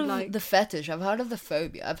Anything heard of like... the fetish. I've heard of the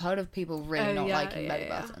phobia. I've heard of people really Oh, not yeah, liking yeah, belly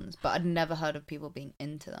yeah. buttons, but I'd never heard of people being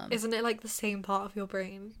into them. Isn't it like the same part of your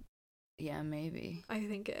brain? Yeah, maybe. I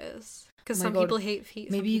think it is. Because Oh my some God. people hate feet.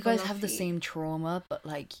 some Maybe you people guys love have the feet. same trauma, but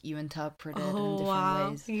like you interpret it in Oh different wow!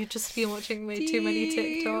 ways. You've just been watching way too many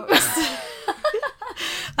Deep. TikToks.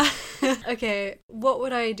 Okay, what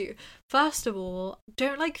would I do? First of all,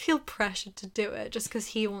 don't like feel pressured to do it just because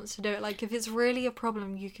he wants to do it. Like if it's really a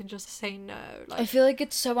problem, you can just say no. Like I feel like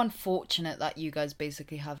it's so unfortunate that you guys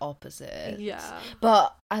basically have opposites. yeah,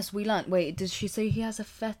 But as we learned, wait, did she say he has a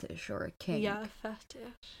fetish or a kink? yeah, fetish.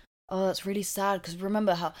 Oh, that's really sad because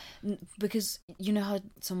remember how, because you know how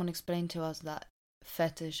someone explained to us that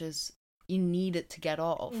fetish is, you need it to get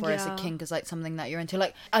off, whereas Yeah. a kink is like something that you're into.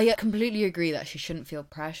 Like, I completely agree that she shouldn't feel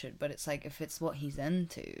pressured, but it's like if it's what he's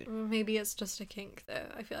into. Maybe it's just a kink though.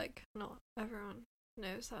 I feel like not everyone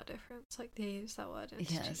knows that difference. Like they use that word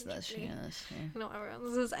Yes, that's true. interchangeably. Yeah, that's true. Not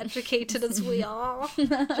everyone's as educated as we are.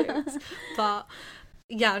 Jokes. But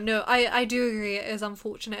yeah, no, I do agree it is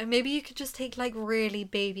unfortunate. And maybe you could just take like really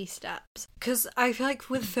baby steps. Because I feel like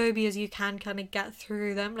with phobias you can kind of get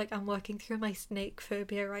through them. Like I'm working through my snake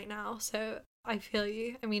phobia right now. So I feel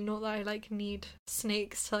you. I mean, not that I like need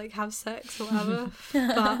snakes to like have sex or whatever,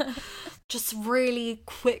 but just really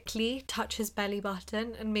quickly touch his belly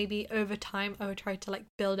button, and maybe over time I would try to like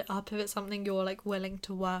build it up if it's something you're like willing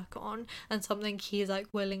to work on and something he's like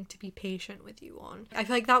willing to be patient with you on. I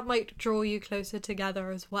feel like that might draw you closer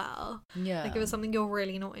together as well. Yeah. Like if it's something you're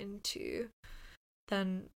really not into,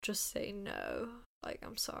 then just say no. Like,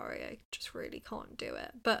 I'm sorry, I just really can't do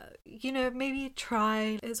it. But, you know, maybe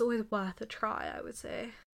try. It's always worth a try, I would say.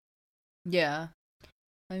 Yeah.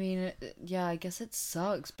 I mean, yeah, I guess it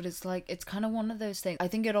sucks, but it's like, it's kind of one of those things. I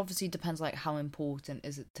think it obviously depends, like, how important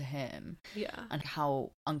is it to him? Yeah. And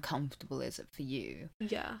how uncomfortable is it for you?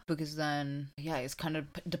 Yeah. Because then, yeah, it's kind of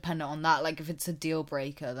dependent on that. Like, if it's a deal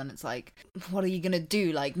breaker, then it's like, what are you gonna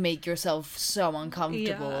do? Like, make yourself so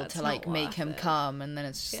uncomfortable to, like, make him come, and then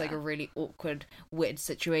it's just, like, a really awkward, weird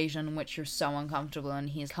situation in which you're so uncomfortable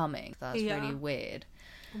and he's coming. That's really weird.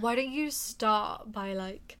 Why don't you start by,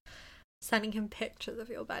 like, sending him pictures of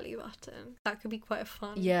your belly button? That could be quite a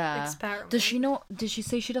fun experiment. Did she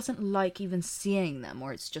say she doesn't like even seeing them,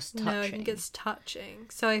 or it's just touching? No, I think it's touching.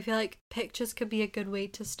 So I feel like pictures could be a good way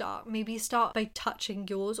to start. Maybe start by touching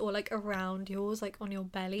yours, or like around yours, like on your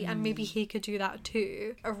belly. And maybe he could do that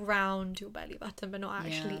too, around your belly button, but not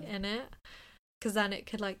actually in it. Because then it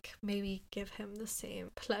could like maybe give him the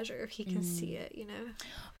same pleasure if he can see it, you know?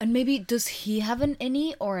 And maybe, does he have an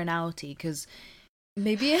innie or an outie? Because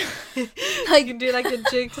maybe like, you can do like a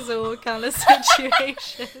jigsaw kind of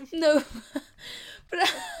situation. No,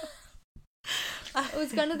 but I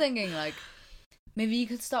was kind of thinking like, maybe you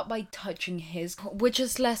could start by touching his, which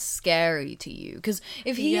is less scary to you. Because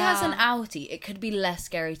if he has an outie, it could be less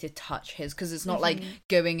scary to touch his, because it's not like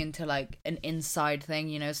going into like an inside thing,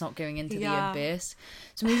 you know, it's not going into the abyss.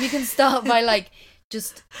 So maybe you can start by like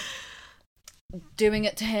just doing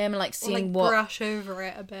it to him and like seeing what, brush over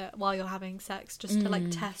it a bit while you're having sex, just to like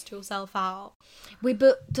test yourself out. Wait,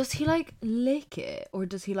 but does he like lick it, or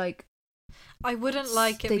does he like, I wouldn't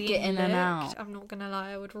like it being in licked. and out? I'm not gonna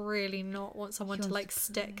lie, I would really not want someone to like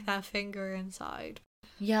stick their finger inside.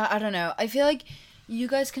 Yeah, I don't know, I feel like you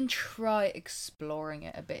guys can try exploring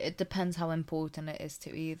it a bit. It depends how important it is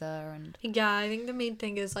to either. And yeah, I think the main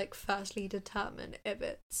thing is like firstly determine if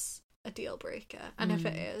it's a deal breaker, and if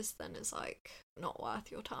it is, then it's like not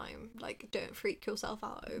worth your time. Like, don't freak yourself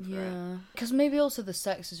out over it. Because maybe also the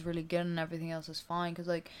sex is really good and everything else is fine, because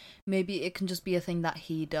like maybe it can just be a thing that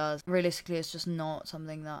he does. Realistically, it's just not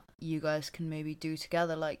something that you guys can maybe do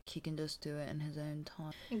together. Like, he can just do it in his own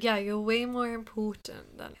time. Yeah, you're way more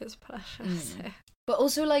important than his pleasure. So. But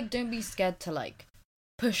also, like, don't be scared to like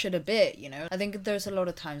push it a bit, you know? I think there's a lot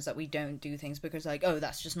of times that we don't do things because like, oh,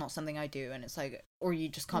 that's just not something I do, and it's like, or you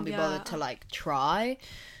just can't be bothered to like try.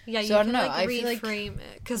 Yeah, so you I can don't know, like reframe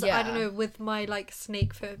it, because I don't know, with my like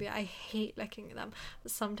snake phobia, I hate looking at them,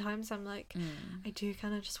 but sometimes I'm like, I do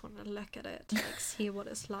kind of just want to look at it to like see what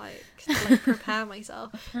it's like, to like prepare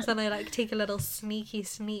myself. So then I like take a little sneaky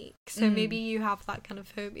sneak. So maybe you have that kind of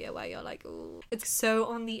phobia where you're like, oh, it's so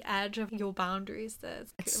on the edge of your boundaries that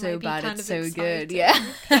it's so bad, it's so exciting. good. Yeah.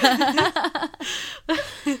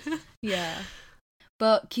 Yeah.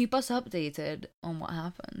 But keep us updated on what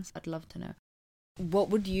happens. I'd love to know. What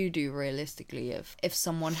would you do realistically if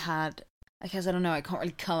someone had, I guess, I don't know, I can't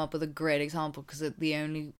really come up with a great example, because the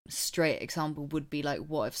only straight example would be like,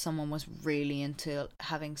 what if someone was really into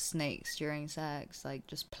having snakes during sex, like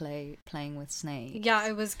just playing with snakes? Yeah,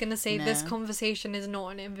 I was gonna say, this conversation is not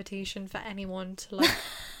an invitation for anyone to like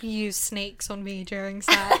use snakes on me during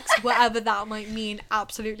sex, whatever that might mean.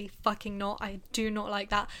 Absolutely fucking not. I do not like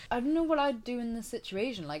that. I don't know what I'd do in this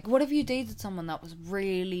situation. Like, what if you dated someone that was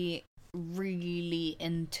really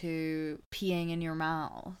into peeing in your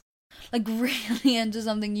mouth? Like, really into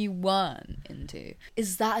something you weren't into?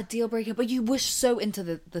 Is that a deal breaker? But you were so into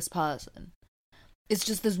this person. It's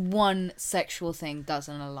just this one sexual thing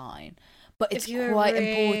doesn't align. But it's quite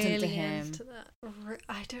important to him.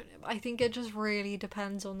 I don't know. I think it just really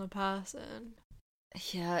depends on the person.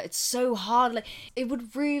 Yeah, it's so hard. Like, it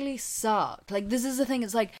would really suck. Like, this is the thing.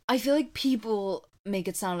 It's like, I feel like people make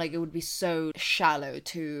it sound like it would be so shallow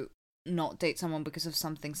to not date someone because of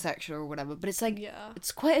something sexual or whatever, but it's like,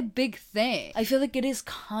 it's quite a big thing. I feel like it is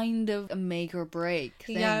kind of a make or break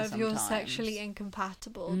thing. Yeah, if you're sexually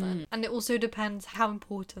incompatible, then. And it also depends how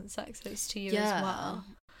important sex is to you as well,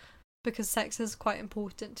 because sex is quite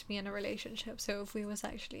important to me in a relationship. So if we were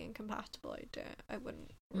sexually incompatible, I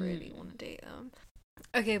wouldn't really want to date them.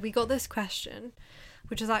 Okay, we got this question,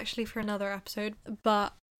 which is actually for another episode,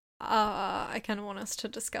 but I kind of want us to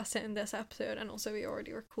discuss it in this episode, and also we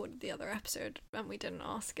already recorded the other episode and we didn't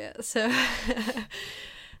ask it. So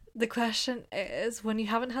The question is, when you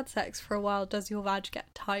haven't had sex for a while, does your vag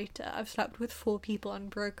get tighter? I've slept with 4 people and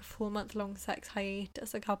broke a 4-month-long sex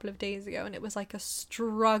hiatus a couple of days ago, and it was like a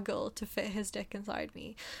struggle to fit his dick inside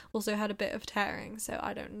me. Also had a bit of tearing, so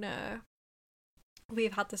I don't know.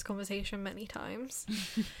 We've had this conversation many times.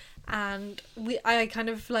 And I kind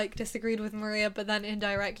of like disagreed with Maria, but then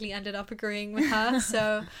indirectly ended up agreeing with her.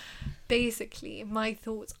 So basically my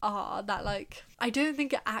thoughts are that, like, I don't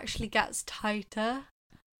think it actually gets tighter,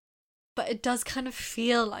 but it does kind of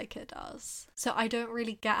feel like it does. So I don't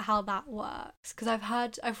really get how that works, because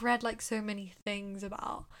I've read like so many things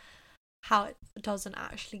about how it doesn't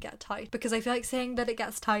actually get tight, because I feel like saying that it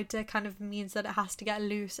gets tighter kind of means that it has to get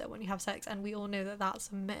looser when you have sex, and we all know that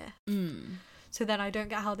that's a myth. So then I don't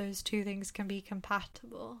get how those two things can be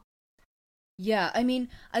compatible. Yeah, I mean,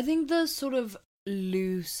 I think the sort of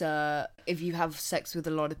looser, if you have sex with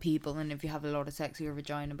a lot of people and if you have a lot of sex your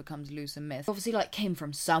vagina becomes looser myth obviously like came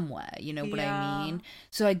from somewhere, you know what I mean?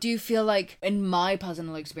 So I do feel like, in my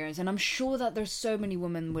personal experience, and I'm sure that there's so many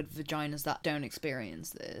women with vaginas that don't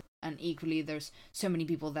experience this, and equally there's so many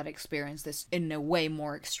people that experience this in a way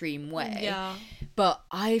more extreme way, but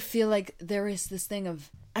I feel like there is this thing of,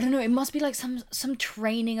 I don't know, it must be like some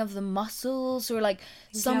training of the muscles or like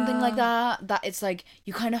something like that it's like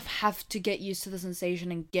you kind of have to get used to the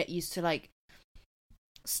sensation and get used to like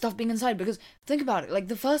stuff being inside. Because think about it, like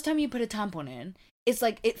the first time you put a tampon in, it's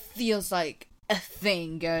like it feels like a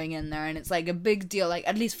thing going in there, and it's like a big deal. Like,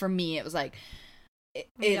 at least for me, it was like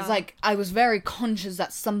it's like I was very conscious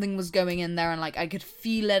that something was going in there, and like I could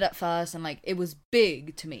feel it at first, and like it was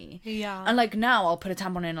big to me. And like now I'll put a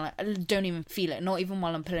tampon in and like I don't even feel it, not even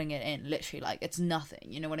while I'm putting it in. Literally, like it's nothing,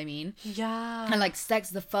 you know what I mean? And like sex,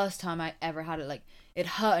 the first time I ever had it, like it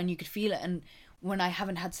hurt and you could feel it. And when I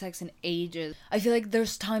haven't had sex in ages, I feel like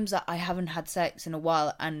there's times that I haven't had sex in a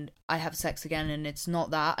while and I have sex again and it's not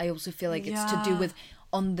that. I also feel like it's to do with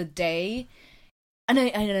on the day. And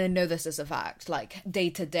I know this is a fact, like day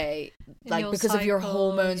to day, like because of your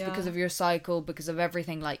hormones, because of your cycle, because of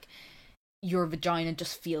everything, like your vagina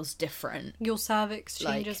just feels different. Your cervix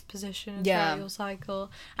changes position throughout your cycle.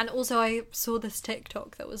 And also I saw this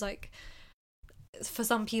TikTok that was like, for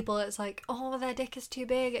some people it's like, oh, their dick is too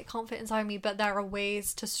big, it can't fit inside me, but there are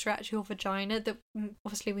ways to stretch your vagina that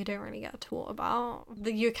obviously we don't really get taught about,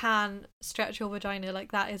 that you can stretch your vagina,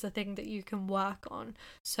 like that is a thing that you can work on.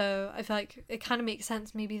 So I feel like it kind of makes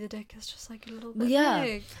sense, maybe the dick is just like a little bit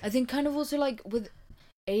big. I think kind of also like with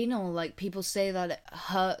anal, like people say that it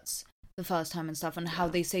hurts the first time and stuff, and how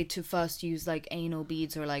they say to first use like anal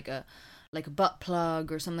beads or like a butt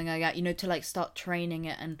plug or something like that, you know, to like start training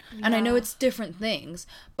it. And I know it's different things,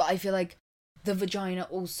 but I feel like the vagina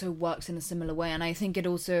also works in a similar way. And I think it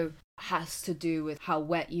also has to do with how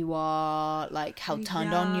wet you are, like how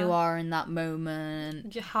turned on you are in that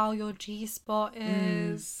moment, how your G-spot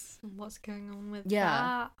is, what's going on with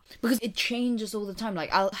that, because it changes all the time.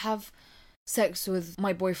 Like I'll have sex with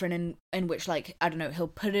my boyfriend in which, like, I don't know, he'll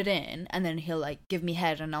put it in and then he'll like give me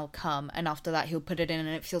head and I'll come, and after that he'll put it in and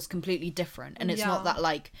it feels completely different. And it's not that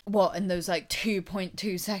like, what, in those like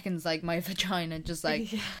 2.2 seconds like my vagina just like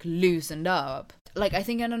loosened up. Like I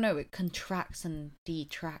think, I don't know, it contracts and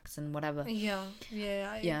detracts and whatever.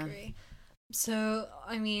 I agree. So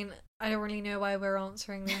I mean, I don't really know why we're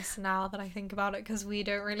answering this now that I think about it, because we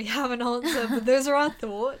don't really have an answer, but those are our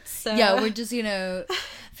thoughts. So. Yeah, we're just, you know, I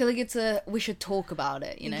feel like we should talk about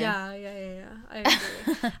it, you know? Yeah, I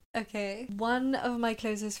agree. Okay, one of my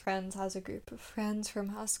closest friends has a group of friends from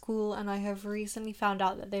her school, and I have recently found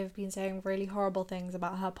out that they've been saying really horrible things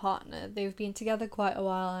about her partner. They've been together quite a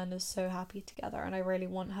while and are so happy together, and I really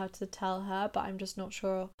want her to tell her, but I'm just not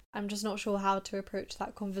sure how to approach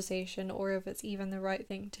that conversation, or if it's even the right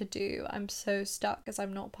thing to do. I'm so stuck as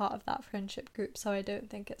I'm not part of that friendship group, so I don't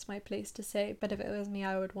think it's my place to say, but if it was me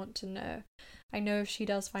I would want to know. I know if she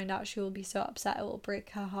does find out she will be so upset it will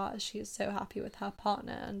break her heart, as she is so happy with her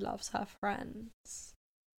partner and loves her friends.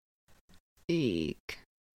 Eek.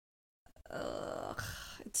 Ugh,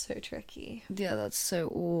 it's so tricky. Yeah, that's so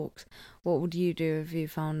awkward. What would you do if you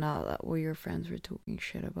found out that all your friends were talking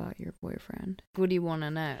shit about your boyfriend? Would you want to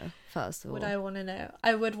know, first of all? Would I want to know?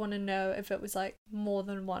 I would want to know if it was like more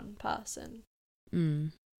than one person.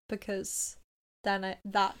 Because then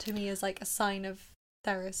that to me is like a sign of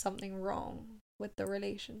there is something wrong with the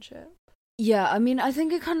relationship. Yeah, I mean, I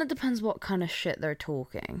think it kind of depends what kind of shit they're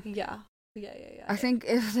talking. Yeah. I think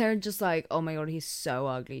if they're just like, oh my god, he's so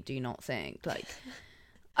ugly, do you not think? Like,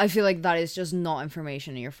 I feel like that is just not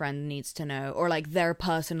information your friend needs to know, or like their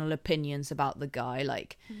personal opinions about the guy.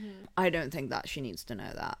 Like, I don't think that she needs to know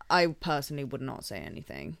that. I personally would not say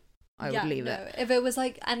anything. I would leave it. If it was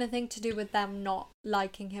like anything to do with them not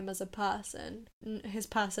liking him as a person, his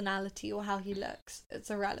personality or how he looks, it's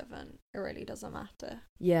irrelevant. It really doesn't matter.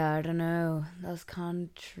 Yeah, I don't know. That's kind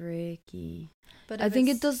of tricky. But I think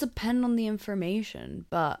it does depend on the information,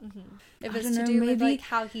 but if it's to do with like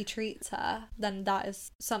how he treats her, then that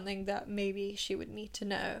is something that maybe she would need to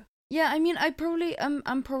know. Yeah, I mean,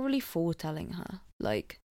 I'm probably foretelling her,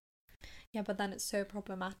 like. Yeah, but then it's so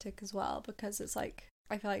problematic as well because it's like,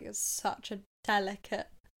 I feel like it's such a delicate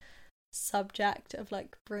subject of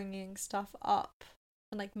like bringing stuff up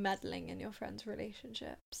and like meddling in your friends'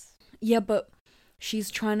 relationships. Yeah, but she's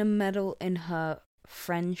trying to meddle in her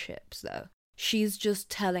friendships though. She's just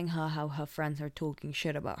telling her how her friends are talking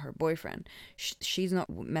shit about her boyfriend. She's not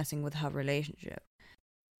messing with her relationship.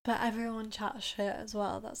 But everyone chats shit as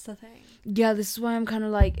well, that's the thing. Yeah, this is why I'm kind of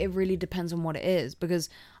like, it really depends on what it is, because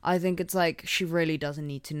I think it's like, she really doesn't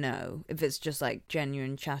need to know if it's just like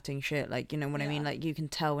genuine chatting shit, like, you know what I mean? Like, you can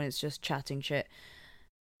tell when it's just chatting shit.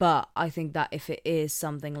 But I think that if it is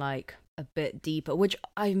something like a bit deeper, which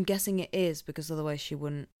I'm guessing it is, because otherwise she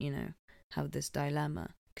wouldn't, you know, have this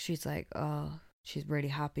dilemma. She's like, oh, she's really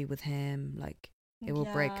happy with him, like, it will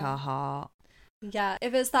break her heart. Yeah,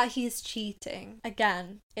 if it's that he's cheating,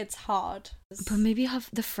 again, it's hard. But maybe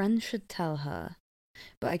the friend should tell her.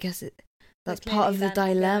 But I guess that's part of the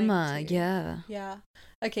dilemma. Yeah. Yeah.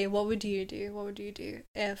 Okay, what would you do? What would you do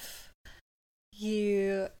if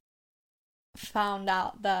you found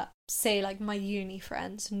out that, say, like, my uni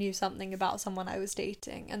friends knew something about someone I was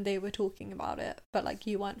dating and they were talking about it, but, like,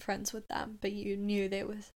 you weren't friends with them, but you knew they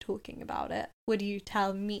were talking about it? Would you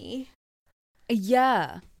tell me?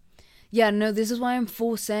 Yeah. Yeah, no, this is why I'm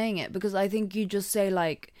for saying it, because I think you just say,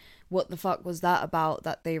 like, what the fuck was that about,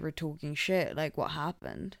 that they were talking shit? Like, what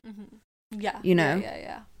happened? Yeah. You know?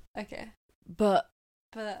 Yeah. Okay. But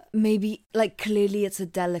maybe, like, clearly it's a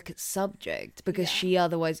delicate subject, because she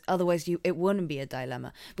otherwise it wouldn't be a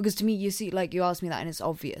dilemma. Because to me, you see, like, you asked me that and it's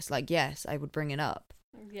obvious. Like, yes, I would bring it up.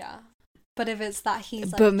 Yeah. But if it's that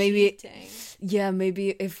he's, like, but maybe, cheating. Yeah,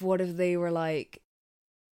 maybe what if they were, like,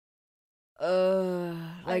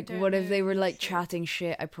 what if they were like chatting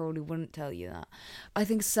shit? I probably wouldn't tell you that. I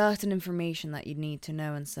think certain information that you need to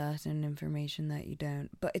know and certain information that you don't.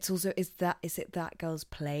 But it's also, is it that girl's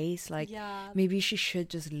place? Like, maybe she should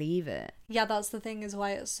just leave it. Yeah, that's the thing, is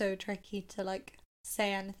why it's so tricky to like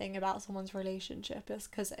say anything about someone's relationship, is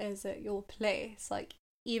because is it your place? Like,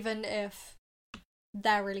 even if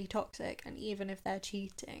they're really toxic and even if they're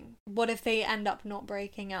cheating, what if they end up not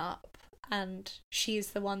breaking up and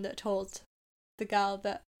she's the one that told the girl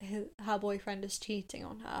that her boyfriend is cheating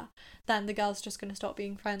on her? Then the girl's just going to stop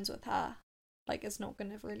being friends with her. Like, it's not going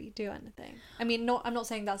to really do anything. I mean, I'm not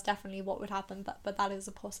saying that's definitely what would happen, but that is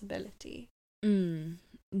a possibility.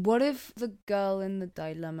 What if the girl in the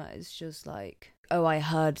dilemma is just like, oh, I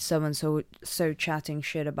heard someone so chatting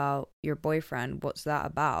shit about your boyfriend, what's that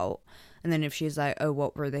about? And then if she's like, oh,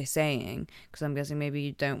 what were they saying? Because I'm guessing maybe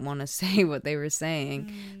you don't want to say what they were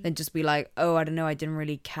saying. Then just be like, oh, I don't know, I didn't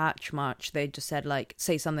really catch much. They just said, like,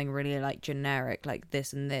 say something really, like, generic, like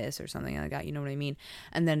this and this or something like that. You know what I mean?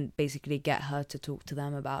 And then basically get her to talk to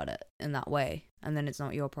them about it in that way. And then it's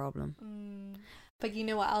not your problem. But you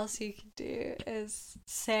know what else you could do is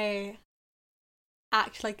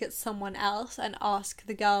act like it's someone else and ask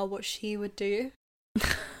the girl what she would do.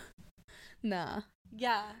 Nah.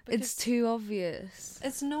 Yeah. It's too obvious.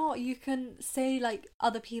 It's not. You can say, like,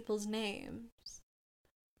 other people's names.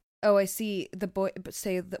 Oh, I see. But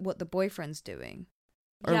say what the boyfriend's doing.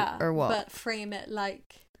 Or what? But frame it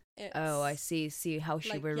like it's... Oh, I see. See how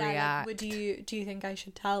she would Like, react. do you think I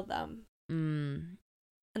should tell them? And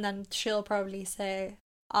then she'll probably say,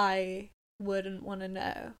 I wouldn't want to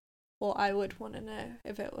know. Or I would want to know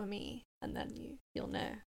if it were me. And then you'll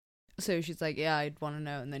know. So she's like, yeah, I'd want to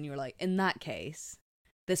know. And then you're like, in that case,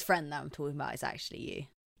 this friend that I'm talking about is actually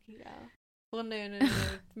you. Yeah. Well, no.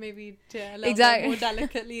 Maybe do it a little bit more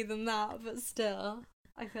delicately than that. But still,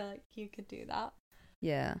 I feel like you could do that.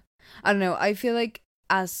 Yeah. I don't know. I feel like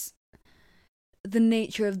as the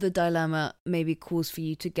nature of the dilemma maybe calls for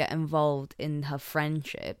you to get involved in her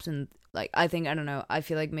friendships. And, like, I don't know. I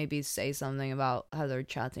feel like maybe say something about how they're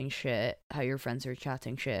chatting shit, how your friends are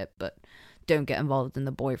chatting shit, but don't get involved in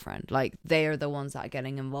the boyfriend. Like, they are the ones that are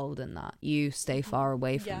getting involved in that. You stay far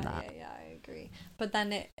away from that. Yeah, I agree. But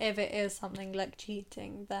then if it is something like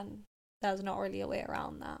cheating, then there's not really a way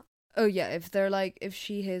around that. Oh yeah, if they're like, if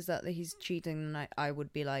she hears that he's cheating, then I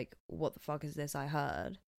would be like, what the fuck is this I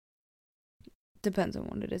heard? Depends on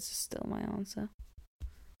what it is, still my answer.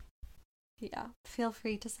 Yeah, feel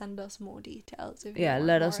free to send us more details.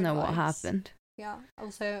 Let us know what happened. Yeah,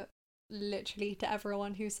 also literally to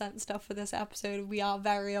everyone who sent stuff for this episode, we are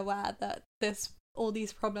very aware that all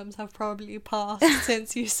these problems have probably passed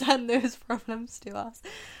since you sent those problems to us.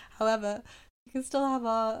 However, you can still have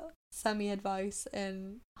our semi-advice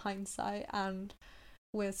in hindsight, and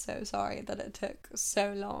we're so sorry that it took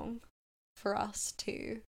so long for us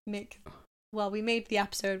to make. Well, we made the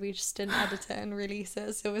episode, we just didn't edit it and release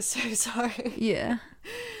it, so we're so sorry. Yeah.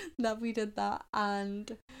 That we did that.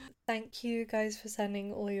 And thank you guys for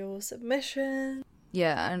sending all your submissions.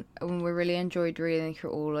 Yeah, and we really enjoyed reading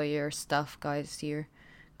through all of your stuff, guys. You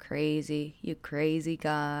crazy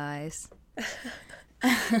guys.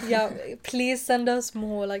 Yeah, please send us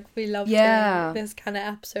more. Like, we love doing this kind of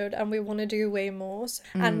episode, and we want to do way more.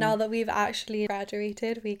 And now that we've actually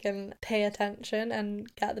graduated, we can pay attention and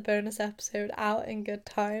get the bonus episode out in good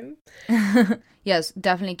time. Yes,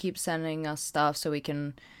 definitely keep sending us stuff so we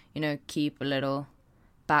can, keep a little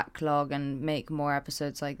backlog and make more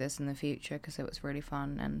episodes like this in the future, because it was really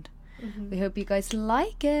fun, and we hope you guys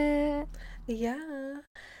like it. Yeah.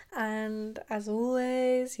 And as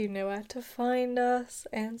always, you know where to find us.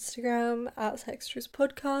 Instagram @Sextras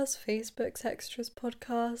Podcast, Facebook Sextras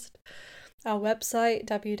Podcast, our website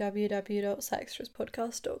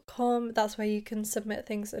www.sextraspodcast.com. That's where you can submit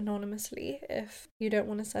things anonymously if you don't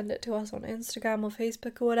want to send it to us on Instagram or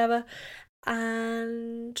Facebook or whatever.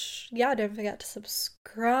 And yeah, don't forget to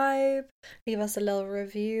subscribe, leave us a little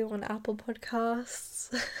review on Apple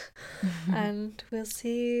Podcasts. And we'll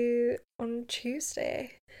see you on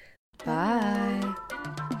Tuesday. Bye.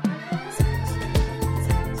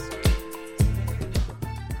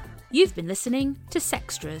 You've been listening to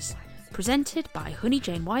Sextras, presented by Honey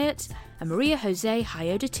Jane Wyatt and Maria Jose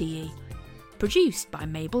Hayodatiyi, produced by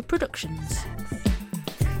Mabel Productions.